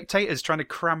the spectators trying to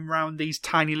cram round these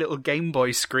tiny little Game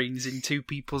Boy screens in 2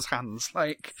 people's hands.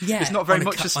 Like, it's not very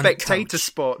much a spectator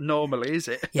sport normally, is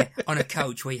it? Yeah, on a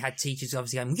coach where you had teachers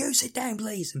obviously going, "You sit down,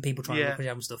 please," and people trying to look at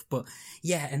and stuff. But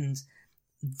and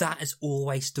that has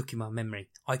always stuck in my memory.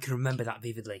 I can remember that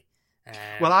vividly.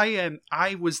 Well,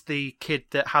 I was the kid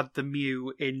that had the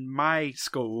Mew in my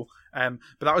school, but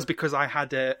that was because I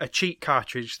had a cheat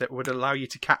cartridge that would allow you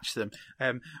to catch them.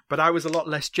 But I was a lot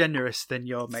less generous than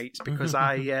your mates because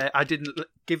I didn't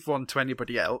give one to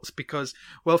anybody else because,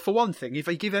 well, for one thing, if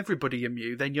I give everybody a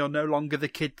Mew, then you're no longer the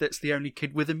kid that's the only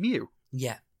kid with a Mew.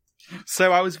 Yeah.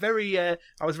 So I was very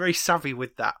savvy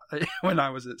with that when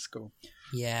I was at school.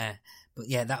 Yeah, but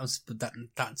yeah, that's.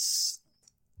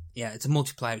 Yeah, it's a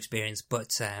multiplayer experience,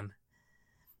 but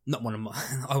not one of my...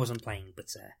 I wasn't playing, but...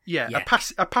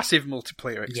 a passive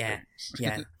multiplayer experience.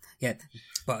 Yeah.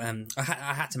 But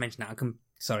I had to mention that.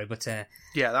 Sorry, but...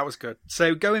 yeah, that was good.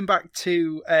 So going back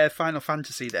to Final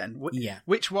Fantasy then,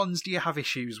 which ones do you have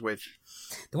issues with?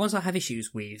 The ones I have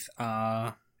issues with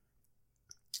are...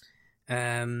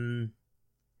 2,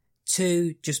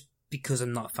 just because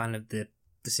I'm not a fan of the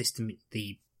system,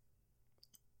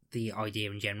 the idea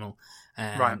in general.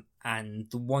 Right. And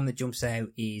the one that jumps out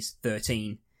is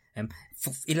 13.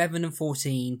 11 and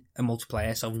 14 are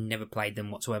multiplayer, so I've never played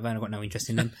them whatsoever, and I've got no interest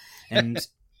in them. And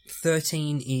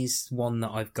 13 is one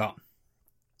that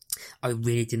I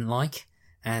really didn't like.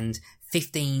 And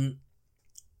 15,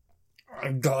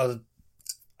 I got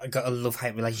a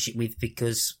love-hate relationship with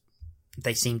because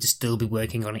they seem to still be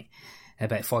working on it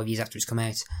about 5 years after it's come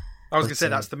out. I was going to say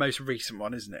that's the most recent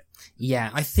one, isn't it?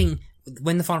 Yeah, I think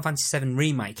when the Final Fantasy VII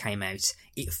Remake came out,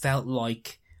 it felt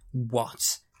like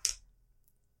what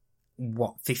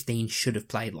 15 should have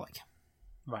played like.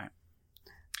 Right.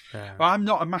 Well, I'm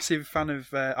not a massive fan of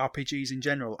RPGs in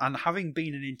general, and having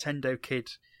been a Nintendo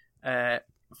kid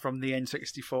from the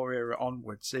N64 era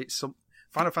onwards,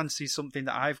 Final Fantasy is something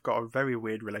that I've got a very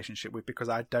weird relationship with because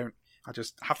I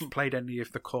just haven't played any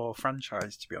of the core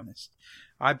franchise, to be honest.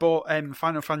 I bought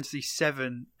Final Fantasy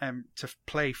VII to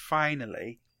play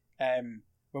finally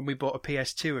when we bought a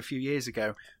PS2 a few years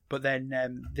ago, but then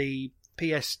the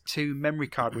PS2 memory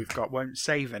card we've got won't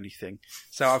save anything.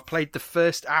 So I've played the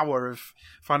first hour of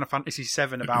Final Fantasy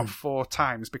VII about 4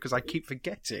 times because I keep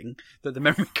forgetting that the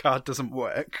memory card doesn't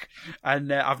work,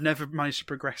 and I've never managed to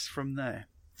progress from there.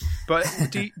 But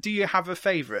do you have a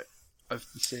favourite of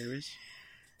the series?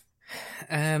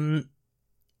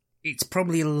 It's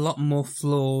probably a lot more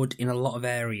flawed in a lot of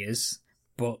areas,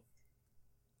 but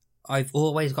I've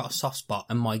always got a soft spot,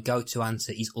 and my go-to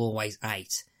answer is always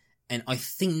 8. And I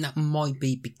think that might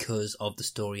be because of the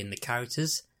story and the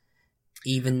characters.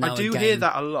 Even though I do hear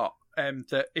that a lot,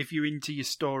 that if you're into your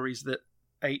stories, that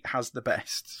 8 has the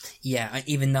best. Yeah,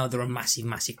 even though there are massive,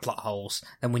 massive plot holes,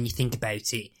 and when you think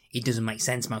about it, it doesn't make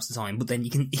sense most of the time. But then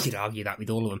you could argue that with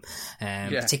all of them,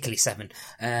 particularly 7.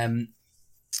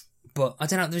 But I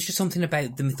don't know, there's just something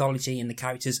about the mythology and the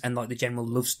characters and like the general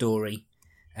love story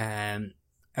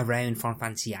around Final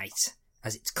Fantasy VIII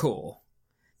as its core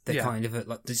that kind of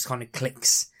like just kind of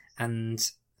clicks,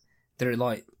 and there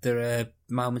are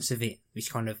moments of it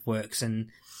which kind of works, and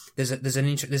there's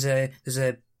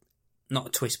a not a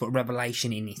twist but a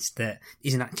revelation in it that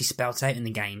isn't actually spelt out in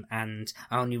the game, and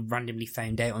I only randomly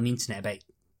found out on the internet about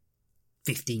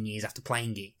 15 years after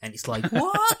playing it, and it's like,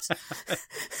 what?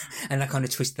 And that kind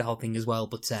of twisted the whole thing as well.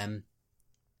 But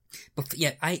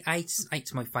yeah,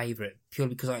 eight's my favourite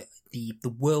purely because the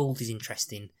world is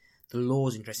interesting, the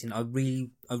lore's interesting. I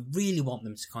really want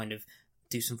them to kind of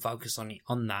do some focus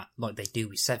on that like they do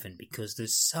with 7, because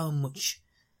there's so much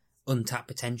untapped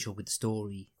potential with the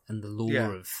story and the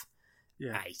lore of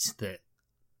 8 that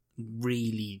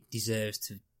really deserves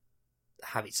to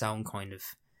have its own kind of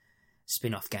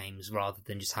spin-off games rather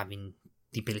than just having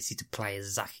the ability to play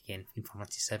as Zack again in Final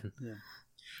Fantasy 7. Yeah.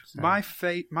 So.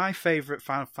 My favourite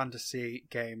Final Fantasy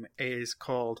game is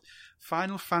called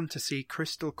Final Fantasy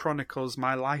Crystal Chronicles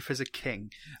My Life as a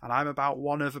King, and I'm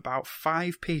one of about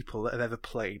 5 people that have ever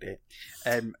played it.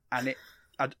 And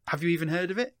have you even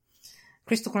heard of it?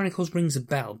 Crystal Chronicles rings a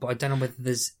bell, but I don't know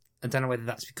whether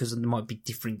that's because there might be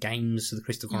different games for the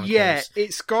Crystal Chronicles. Yeah,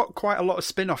 it's got quite a lot of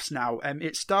spin-offs now.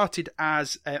 It started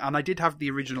as, and I did have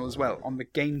the original as well, on the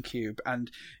GameCube,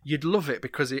 and you'd love it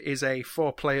because it is a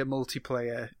 4-player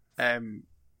multiplayer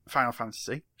Final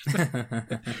Fantasy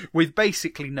with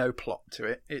basically no plot to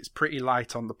it. It's pretty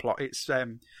light on the plot. It's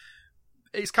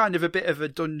kind of a bit of a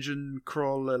dungeon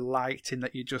crawler light in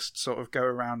that you just sort of go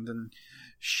around and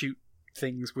shoot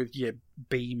things with your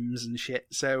beams and shit.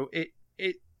 So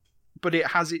but it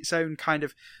has its own kind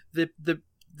of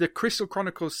the Crystal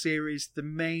Chronicles series. The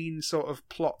main sort of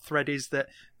plot thread is that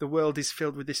the world is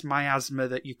filled with this miasma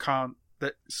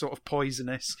that's sort of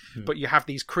poisonous, but you have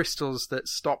these crystals that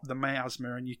stop the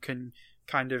miasma, and you can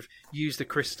kind of use the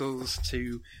crystals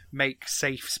to make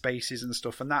safe spaces and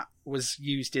stuff. And that was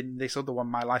used in this other one,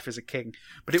 My Life as a King.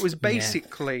 But it was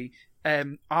basically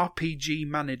RPG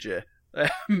Manager.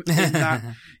 In that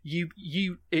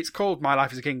it's called My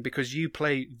Life as a King because you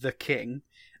play the king,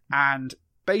 and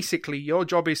basically your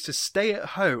job is to stay at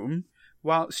home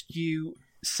whilst you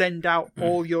send out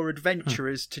all your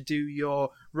adventurers to do your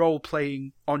role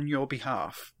playing on your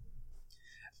behalf.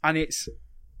 And it's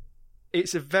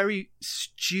a very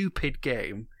stupid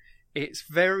game. It's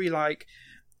very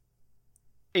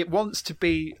it wants to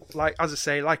be like, as I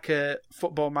say, like a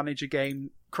football manager game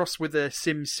crossed with a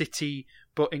Sim City,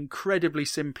 but incredibly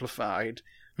simplified.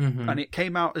 And it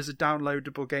came out as a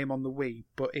downloadable game on the Wii,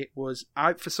 but it was,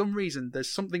 for some reason,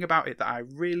 there's something about it that I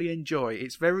really enjoy.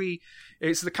 It's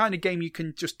the kind of game you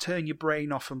can just turn your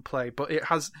brain off and play, but it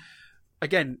has,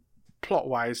 again,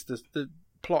 plot-wise, the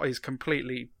plot is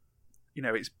completely,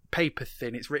 it's paper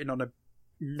thin. It's written on a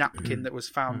napkin that was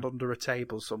found under a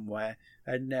table somewhere.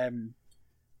 And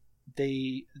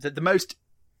the most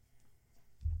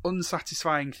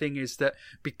unsatisfying thing is that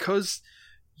because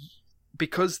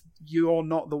you're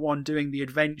not the one doing the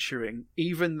adventuring,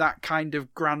 even that kind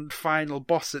of grand final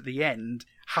boss at the end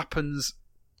happens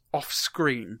off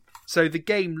screen. So the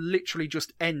game literally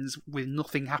just ends with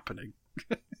nothing happening.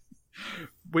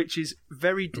 Which is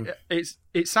very...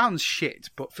 It sounds shit,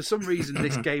 but for some reason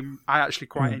this game I actually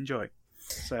quite enjoy.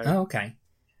 So, okay.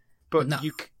 But no.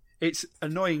 It's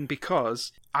annoying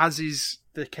because, as is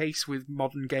the case with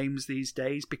modern games these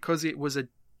days, because it was a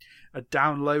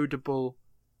downloadable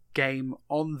game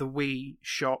on the Wii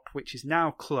shop, which is now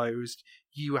closed,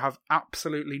 you have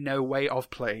absolutely no way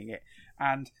of playing it.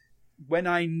 And when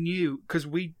I knew, because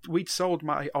we'd sold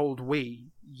my old Wii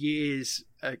years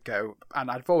ago, and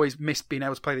I've always missed being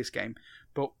able to play this game,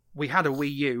 but we had a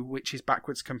Wii U, which is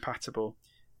backwards compatible,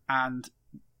 and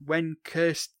when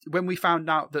we found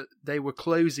out that they were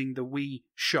closing the Wii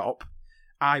shop,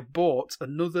 I bought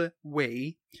another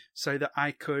Wii so that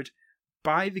I could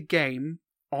buy the game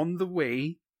on the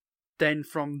Wii, then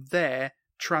from there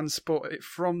transport it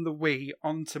from the Wii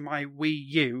onto my Wii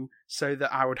U so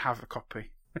that I would have a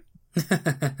copy.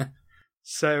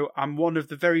 So I'm one of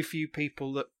the very few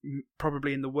people that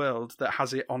probably in the world that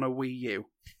has it on a Wii U.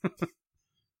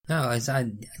 No, I'd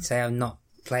say I've not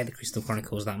played the Crystal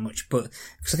Chronicles that much, but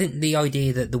because I think the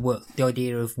idea that the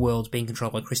idea of worlds being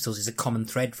controlled by crystals is a common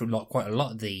thread for quite a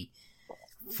lot of the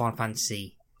Final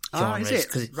Fantasy genres.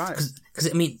 Is it? Right.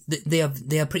 Because I mean, they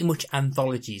are pretty much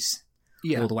anthologies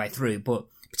all the way through, but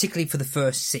particularly for the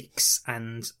first six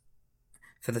and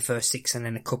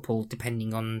then a couple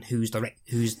depending on who's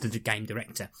the game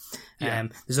director.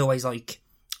 There's always like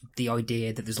the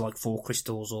idea that there's like 4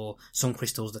 crystals or some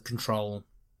crystals that control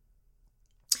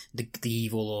the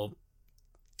evil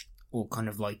or kind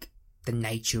of like the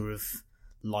nature of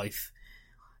life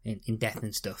in death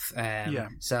and stuff.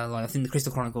 So like, I think the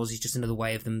Crystal Chronicles is just another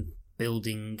way of them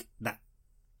building that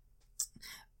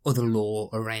other lore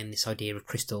around this idea of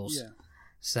crystals. Yeah.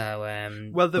 So,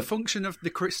 the function of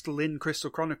the crystal in Crystal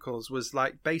Chronicles was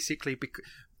like basically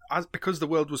because the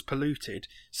world was polluted.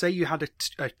 Say you had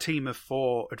a team of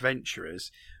 4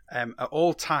 adventurers. At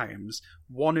all times,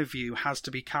 one of you has to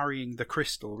be carrying the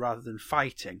crystal rather than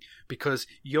fighting, because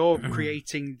you're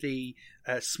creating the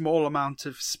small amount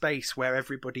of space where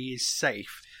everybody is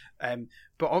safe.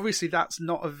 But obviously, that's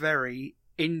not a very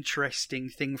interesting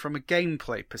thing from a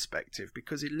gameplay perspective,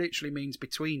 because it literally means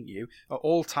between you at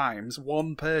all times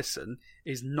one person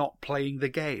is not playing the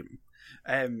game,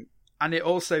 and it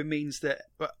also means that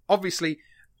obviously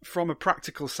from a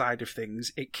practical side of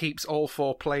things it keeps all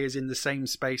 4 players in the same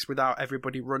space without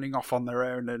everybody running off on their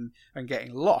own and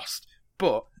getting lost,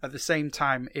 but at the same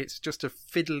time it's just a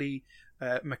fiddly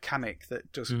mechanic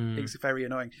that just is very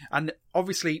annoying. And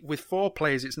obviously with 4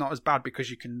 players it's not as bad because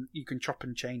you can chop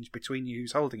and change between you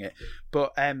who's holding it.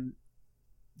 But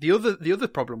the other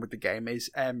problem with the game is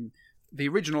the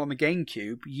original on the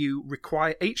GameCube,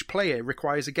 each player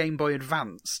requires a Game Boy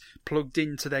Advance plugged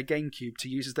into their GameCube to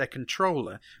use as their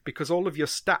controller, because all of your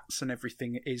stats and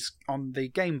everything is on the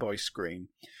Game Boy screen.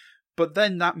 But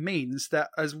then that means that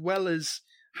as well as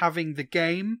having the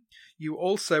game, you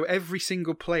also, every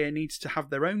single player needs to have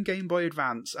their own Game Boy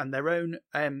Advance and their own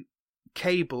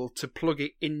cable to plug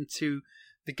it into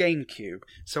the GameCube.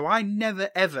 So I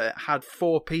never ever had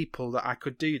 4 people that I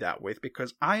could do that with,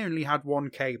 because I only had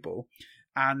one cable.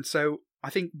 And so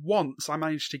I think once I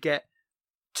managed to get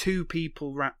 2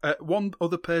 people, one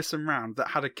other person round that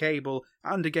had a cable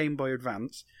and a Game Boy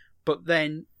Advance. But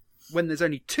then when there's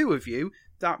only 2 of you,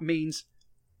 that means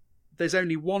there's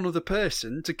only one other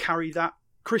person to carry that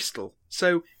crystal.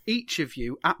 So each of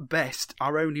you, at best,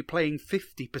 are only playing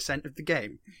 50% of the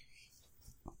game.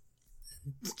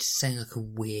 It just sounds like a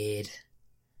weird.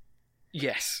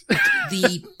 Yes.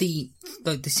 the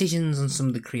decisions on some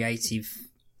of the creative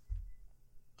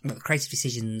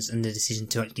decisions and the decision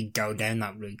to actually go down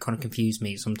that route kind of confused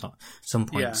me at some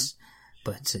points.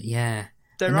 Yeah.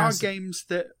 But there are games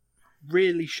that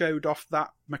really showed off that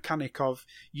mechanic of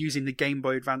using the Game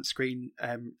Boy Advance screen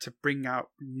to bring out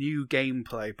new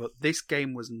gameplay, but this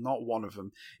game was not one of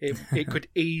them. It could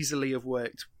easily have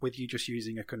worked with you just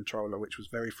using a controller, which was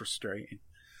very frustrating.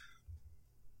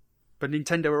 But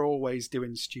Nintendo are always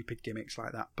doing stupid gimmicks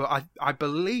like that. But I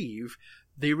believe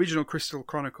the original Crystal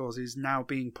Chronicles is now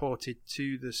being ported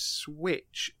to the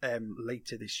Switch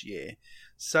later this year.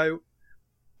 So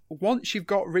once you've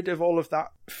got rid of all of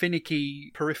that finicky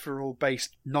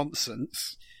peripheral-based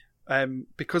nonsense,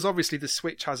 because obviously the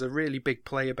Switch has a really big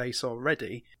player base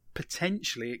already,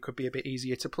 potentially it could be a bit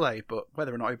easier to play, but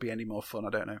whether or not it'd be any more fun, I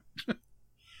don't know.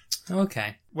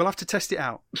 Okay. We'll have to test it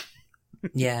out.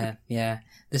 Yeah.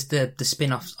 There's the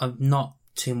spin-offs. I'm not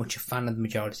too much a fan of the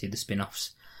majority of the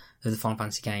spin-offs of the Final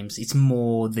Fantasy games. It's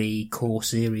more the core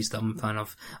series that I'm a fan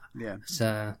of. Yeah.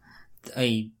 So,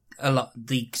 a lot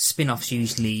the spin-offs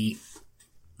usually,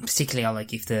 particularly I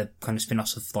like if they're kind of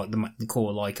spin-offs of like the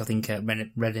core, like I think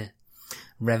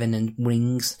Revenant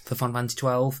Wings for Final Fantasy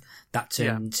 12, that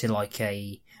turned into like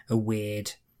a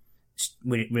weird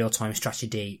real-time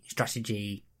strategy /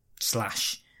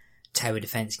 tower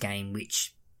defense game,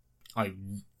 which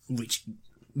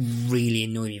really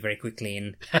annoyed me very quickly,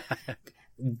 and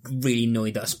really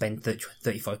annoyed that I spent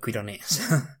 35 quid on it.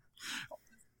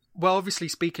 Well, obviously,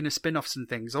 speaking of spin-offs and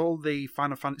things, all the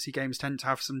Final Fantasy games tend to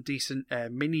have some decent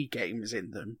mini-games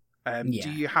in them. Do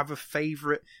you have a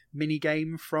favourite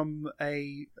mini-game from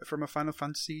a Final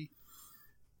Fantasy,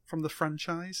 from the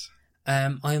franchise?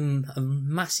 I'm a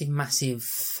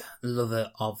massive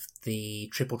lover of the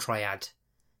Triple Triad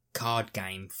card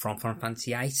game from Final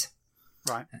Fantasy VIII.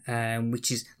 Right. Which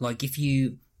is, like, if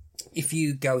you if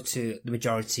you go to the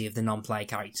majority of the non-player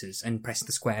characters and press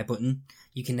the square button,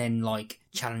 you can then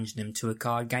challenge them to a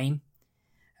card game.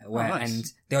 Nice. And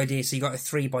the idea, so you got a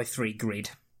 3x3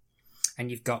 grid, and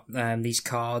you've got these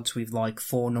cards with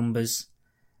 4 numbers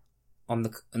on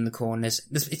the corners.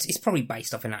 It's probably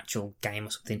based off an actual game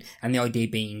or something. And the idea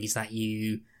being is that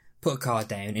you put a card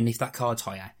down, and if that card's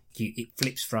higher, it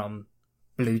flips from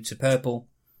blue to purple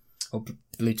or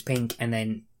blue to pink. And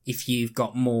then if you've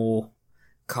got more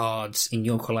cards in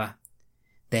your colour,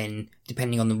 then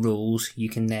depending on the rules, you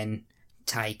can then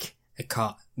take a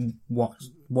card,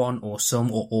 one or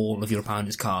some or all of your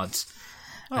opponent's cards.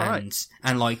 And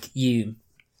then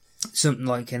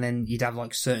you'd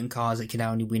have certain cards that can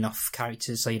only win off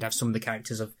characters. So you'd have some of the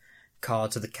characters of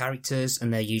cards of the characters,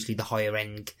 and they're usually the higher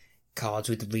end cards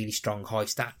with the really strong high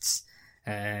stats.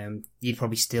 You'd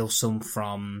probably steal some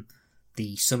from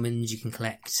the summons you can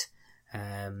collect,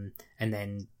 and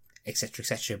then etc,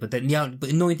 etc. But the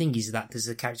annoying thing is that there's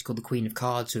a character called the Queen of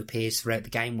Cards who appears throughout the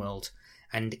game world,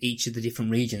 and each of the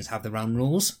different regions have their own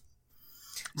rules.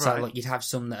 So you'd have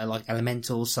some that are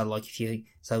elementals. So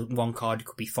so one card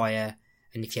could be fire,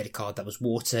 and if you had a card that was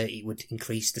water, it would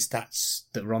increase the stats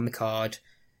that were on the card.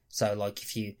 So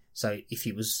if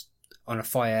it was on a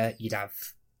fire, you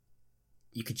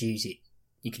could use it.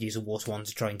 You could use a water one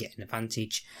to try and get an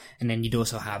advantage, and then you'd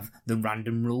also have the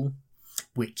random rule,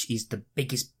 which is the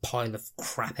biggest pile of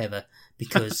crap ever,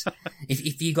 because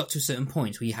if you got to a certain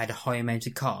point where you had a high amount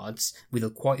of cards,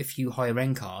 with quite a few higher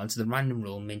end cards, the random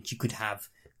rule meant you could have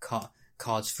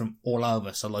cards from all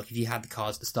over. So if you had the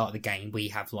cards at the start of the game where you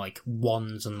have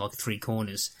wands on 3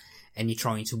 corners, and you're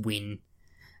trying to win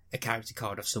a character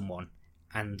card of someone,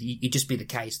 and it'd just be the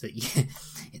case that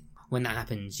when that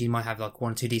happens, you might have 1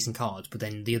 or 2 decent cards, but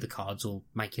then the other cards will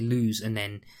make you lose, and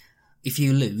then if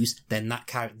you lose, then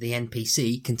the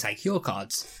NPC can take your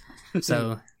cards.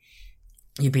 So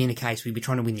you'd be in a case where you'd be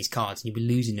trying to win these cards, and you'd be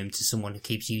losing them to someone who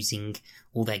keeps using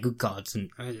all their good cards.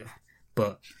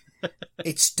 But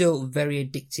it's still very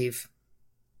addictive.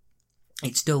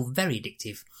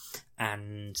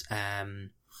 And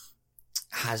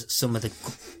has some of the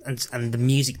and the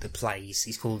music that plays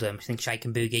is called I think Shake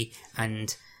and Boogie.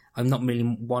 And I'm not really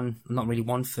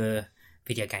one for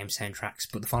video game soundtracks,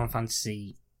 but the Final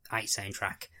Fantasy 8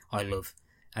 soundtrack I love,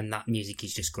 and that music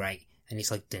is just great, and it's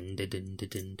dun dun dun dun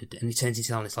dun dun, and it turns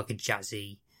into a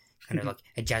jazzy a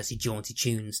jazzy jaunty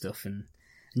tune and stuff, and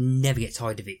never get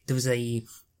tired of it. There was the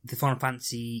Final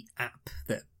Fantasy app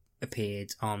that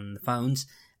appeared on the phones,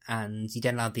 and you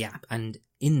download the app, and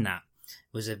in that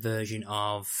was a version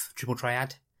of Triple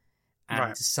Triad,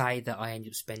 and to say that I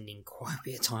ended up spending quite a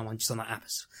bit of time on that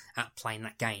app playing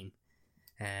that game,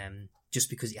 just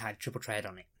because it had Triple Triad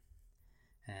on it.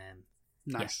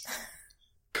 Nice. Yeah.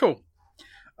 Cool.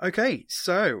 Okay,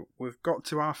 so we've got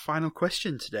to our final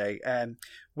question today.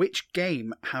 Which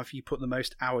game have you put the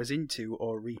most hours into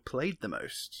or replayed the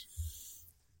most?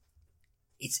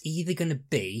 It's either going to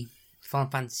be Final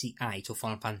Fantasy 8 or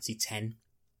Final Fantasy 10.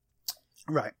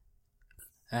 Right.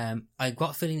 I've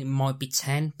got a feeling it might be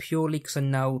 10, purely because I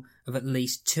know of at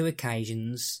least 2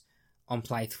 occasions on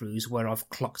playthroughs where I've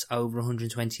clocked over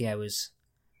 120 hours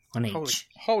on each.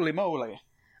 Holy moly.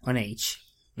 On each.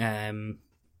 And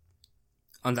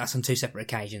that's on 2 separate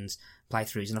occasions,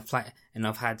 playthroughs, and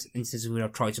I've had instances where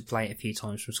I've tried to play it a few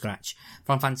times from scratch.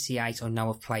 Final Fantasy 8 I know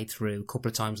I've played through a couple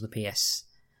of times on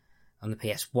the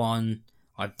PS1.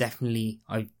 I've definitely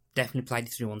played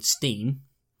it through on Steam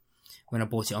when I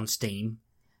bought it on Steam,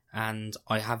 and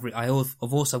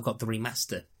I've also got the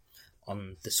remaster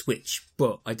on the Switch,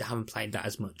 but I haven't played that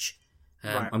as much.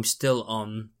 I'm still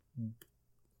on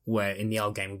where in the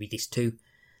old game would be Disc 2.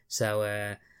 So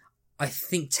I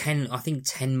think 10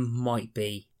 might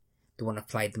be the one I've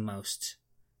played the most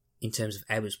in terms of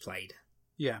hours played.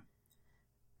 Yeah.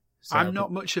 So, I'm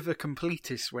not much of a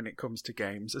completist when it comes to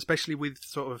games, especially with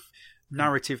sort of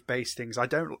narrative-based things.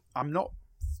 I'm not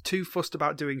too fussed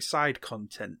about doing side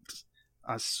content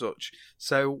as such.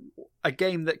 So a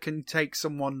game that can take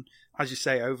someone, as you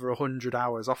say, over 100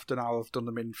 hours, often I'll have done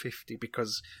them in 50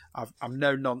 because I'm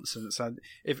no nonsense. And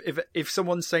if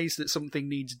someone says that something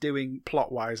needs doing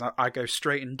plot-wise, I go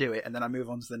straight and do it, and then I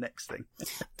move on to the next thing.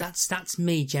 That's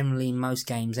me generally in most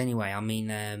games anyway. I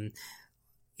mean,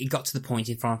 it got to the point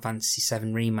in Final Fantasy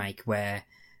VII Remake where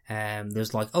there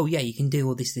was oh yeah, you can do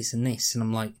all this, this and this. And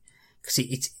I'm like, because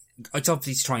it's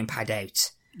obviously to try and pad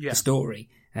out the story.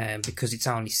 Because it's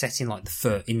only set in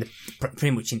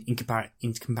pretty much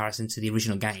in comparison to the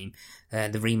original game.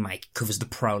 The remake covers the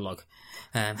prologue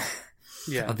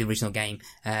of the original game,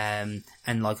 and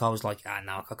I was like,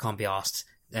 no, I can't be asked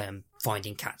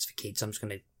finding cats for kids. I'm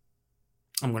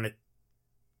gonna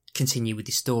continue with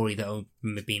this story that I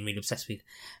remember being really obsessed with.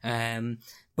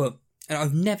 But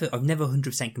I've never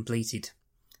 100% completed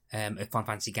a Final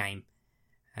Fantasy game.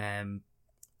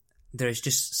 There is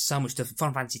just so much stuff.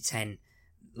 Final Fantasy X,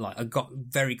 like I got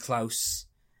very close.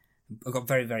 I got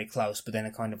very, very close, but then I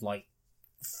kind of like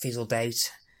fizzled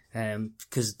out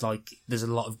because like there's a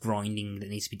lot of grinding that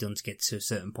needs to be done to get to a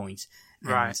certain point.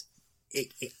 And right.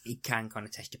 It can kind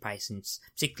of test your patience,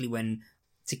 particularly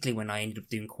when I ended up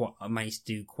I managed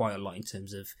to do quite a lot in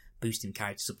terms of boosting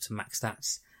characters up to max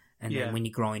stats. And then when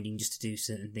you're grinding just to do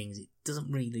certain things, it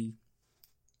doesn't really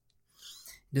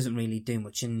do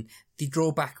much. And the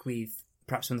drawback with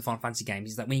perhaps some of the Final Fantasy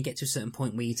games is that when you get to a certain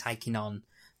point where you're taking on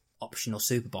optional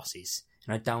super bosses,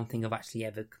 and I don't think I've actually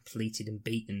ever completed and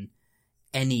beaten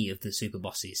any of the super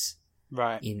bosses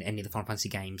in any of the Final Fantasy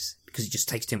games because it just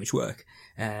takes too much work.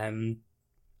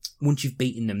 Once you've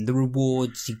beaten them, the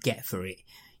rewards you get for it,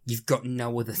 you've got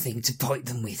no other thing to fight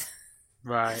them with.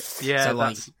 Right. Yeah. So,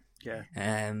 that's,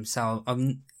 yeah. So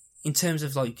I'm, in terms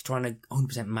of like trying to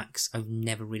 100% max, I've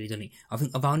never really done it. I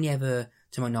think I've only ever,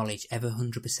 to my knowledge,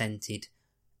 100%ed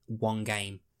one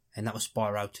game, and that was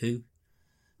Spyro 2.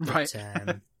 Right.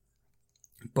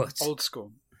 But old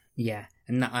school. Yeah,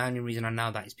 and the only reason I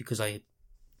know that is because it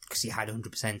had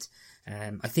 100%.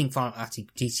 I think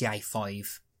GTA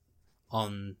 5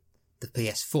 on the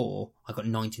PS4, I got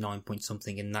 99 point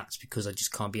something, and that's because I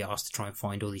just can't be asked to try and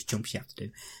find all these jumps you have to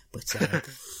do. But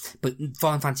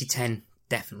Final Fantasy X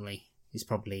definitely is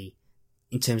probably,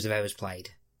 in terms of hours played.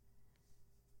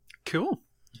 Cool.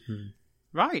 Mm-hmm.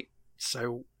 Right,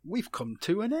 so we've come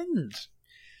to an end.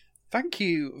 Thank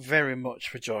you very much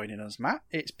for joining us, Matt.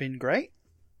 It's been great.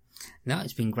 No,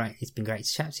 it's been great. It's been great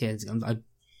to chat to you.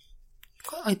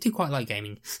 I do quite like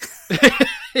gaming.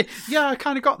 Yeah, I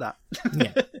kind of got that.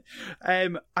 Yeah.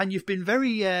 And you've been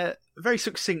very, very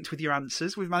succinct with your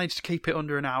answers. We've managed to keep it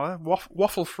under an hour.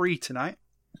 Waffle free tonight.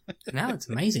 No, it's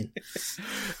amazing.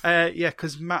 Yeah,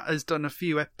 because Matt has done a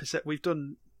few episodes.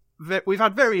 We've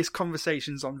had various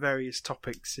conversations on various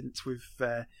topics since we've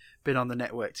been on the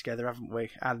network together, haven't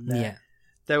we? And yeah.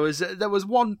 There was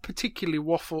one particularly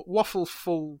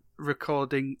waffle-full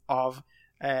recording of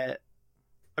a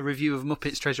review of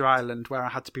Muppets Treasure Island where I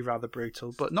had to be rather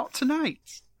brutal, but not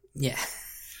tonight. Yeah.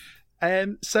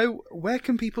 So where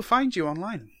can people find you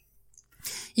online?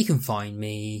 You can find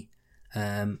me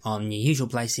on your usual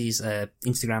places,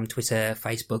 Instagram, Twitter,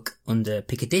 Facebook, under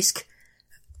Pick a Disc,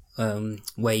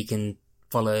 where you can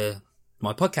follow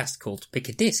my podcast called Pick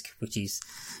a Disc, which is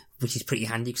pretty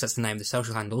handy because that's the name of the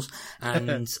social handles,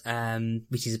 and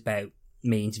which is about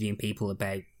me interviewing people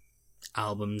about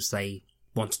albums they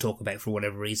want to talk about for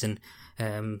whatever reason.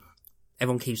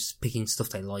 Everyone keeps picking stuff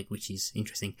they like, which is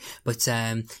interesting. But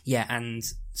so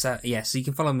you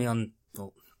can follow me on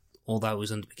all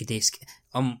those under Pick a Disc.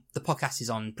 The podcast is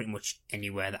on pretty much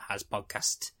anywhere that has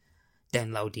podcast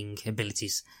downloading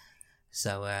abilities.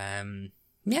 So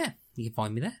you can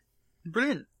find me there.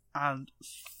 Brilliant. And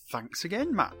thanks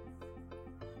again, Matt.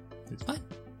 That's fine.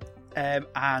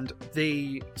 And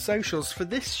the socials for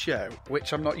this show,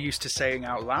 which I'm not used to saying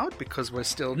out loud because we're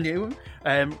still new.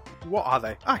 What are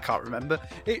they? I can't remember.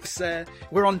 It's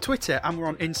we're on Twitter and we're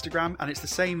on Instagram, and it's the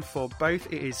same for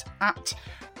both. It is at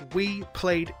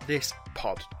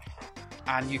WePlayedThisPod.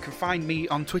 And you can find me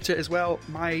on Twitter as well.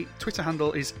 My Twitter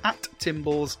handle is at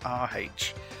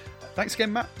TimblesRH. Thanks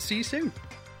again, Matt. See you soon.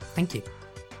 Thank you.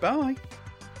 Bye.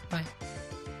 Bye.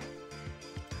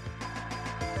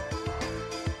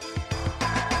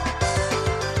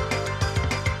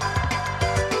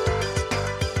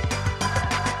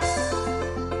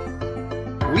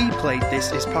 We Played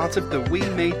This is part of the We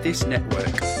Made This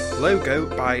network. Logo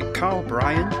by Carl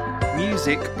Bryan.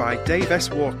 Music by Dave S.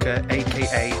 Walker,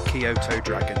 aka Kyoto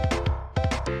Dragon.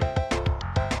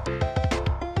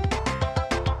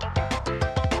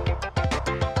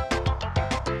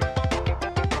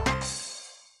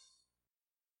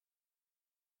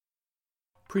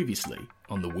 Previously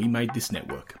on the We Made This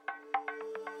network.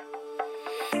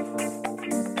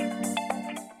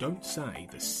 Don't say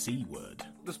the C word.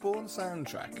 The Spawn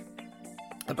soundtrack.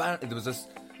 Apparently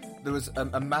there was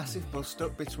a massive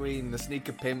bust-up between the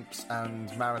Sneaker Pimps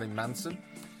and Marilyn Manson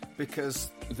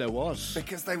because they were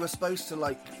supposed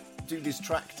to do this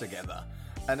track together,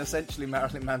 and essentially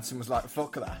Marilyn Manson was like,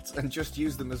 fuck that, and just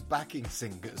use them as backing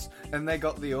singers, and they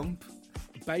got the ump.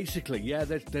 Basically, yeah,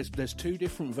 there's two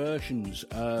different versions.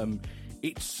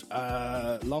 It's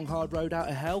Long Hard Road Out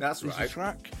of Hell. That's right. The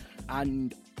track,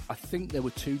 and I think there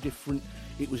were two different.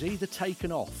 It was either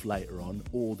taken off later on,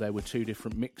 or there were two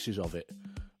different mixes of it,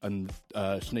 and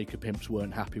Sneaker Pimps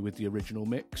weren't happy with the original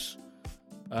mix.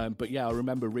 But yeah, I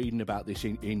remember reading about this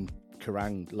in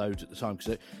Kerrang loads at the time,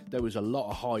 because there was a lot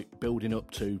of hype building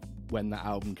up to when that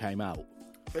album came out.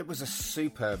 It was a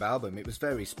superb album. It was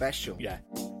very special. Yeah.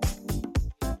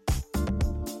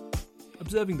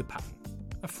 Observing the Pattern,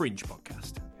 a Fringe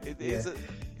podcast.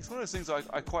 It's one of those things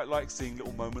I quite like seeing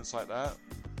little moments like that.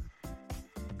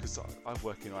 Because I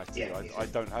work in IT, I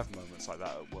don't have moments like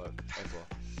that at work, ever.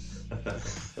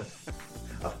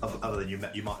 Other than you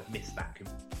might have missed that.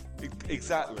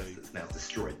 Exactly. It's now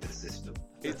destroyed the system.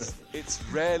 It's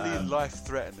rarely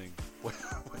life-threatening when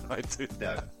I do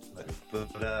that.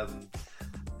 No.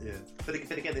 But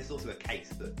again, this is also a case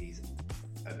that is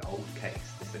an old case.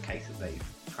 It's a case that they've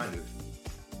kind of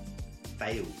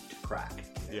failed to crack.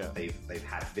 They've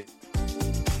had it.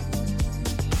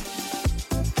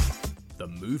 The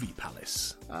Movie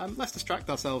Palace. Let's distract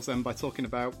ourselves then by talking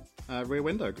about Rear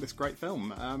Window, this great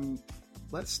film.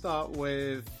 Let's start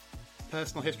with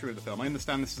personal history of the film. I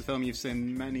understand this is a film you've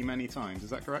seen many, many times. Is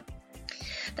that correct?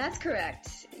 That's correct.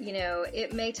 You know,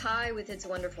 it may tie with It's a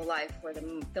Wonderful Life for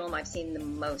the film I've seen the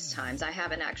most times. I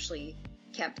haven't actually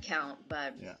kept count,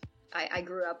 but I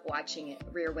grew up watching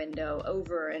Rear Window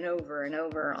over and over and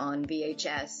over on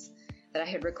VHS that I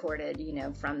had recorded,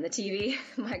 from the TV,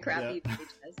 my crappy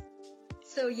VHS.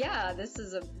 So yeah, this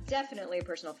is definitely a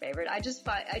personal favorite. I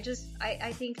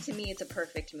think to me it's a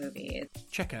perfect movie.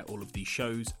 Check out all of these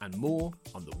shows and more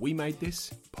on the We Made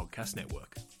This podcast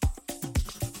network.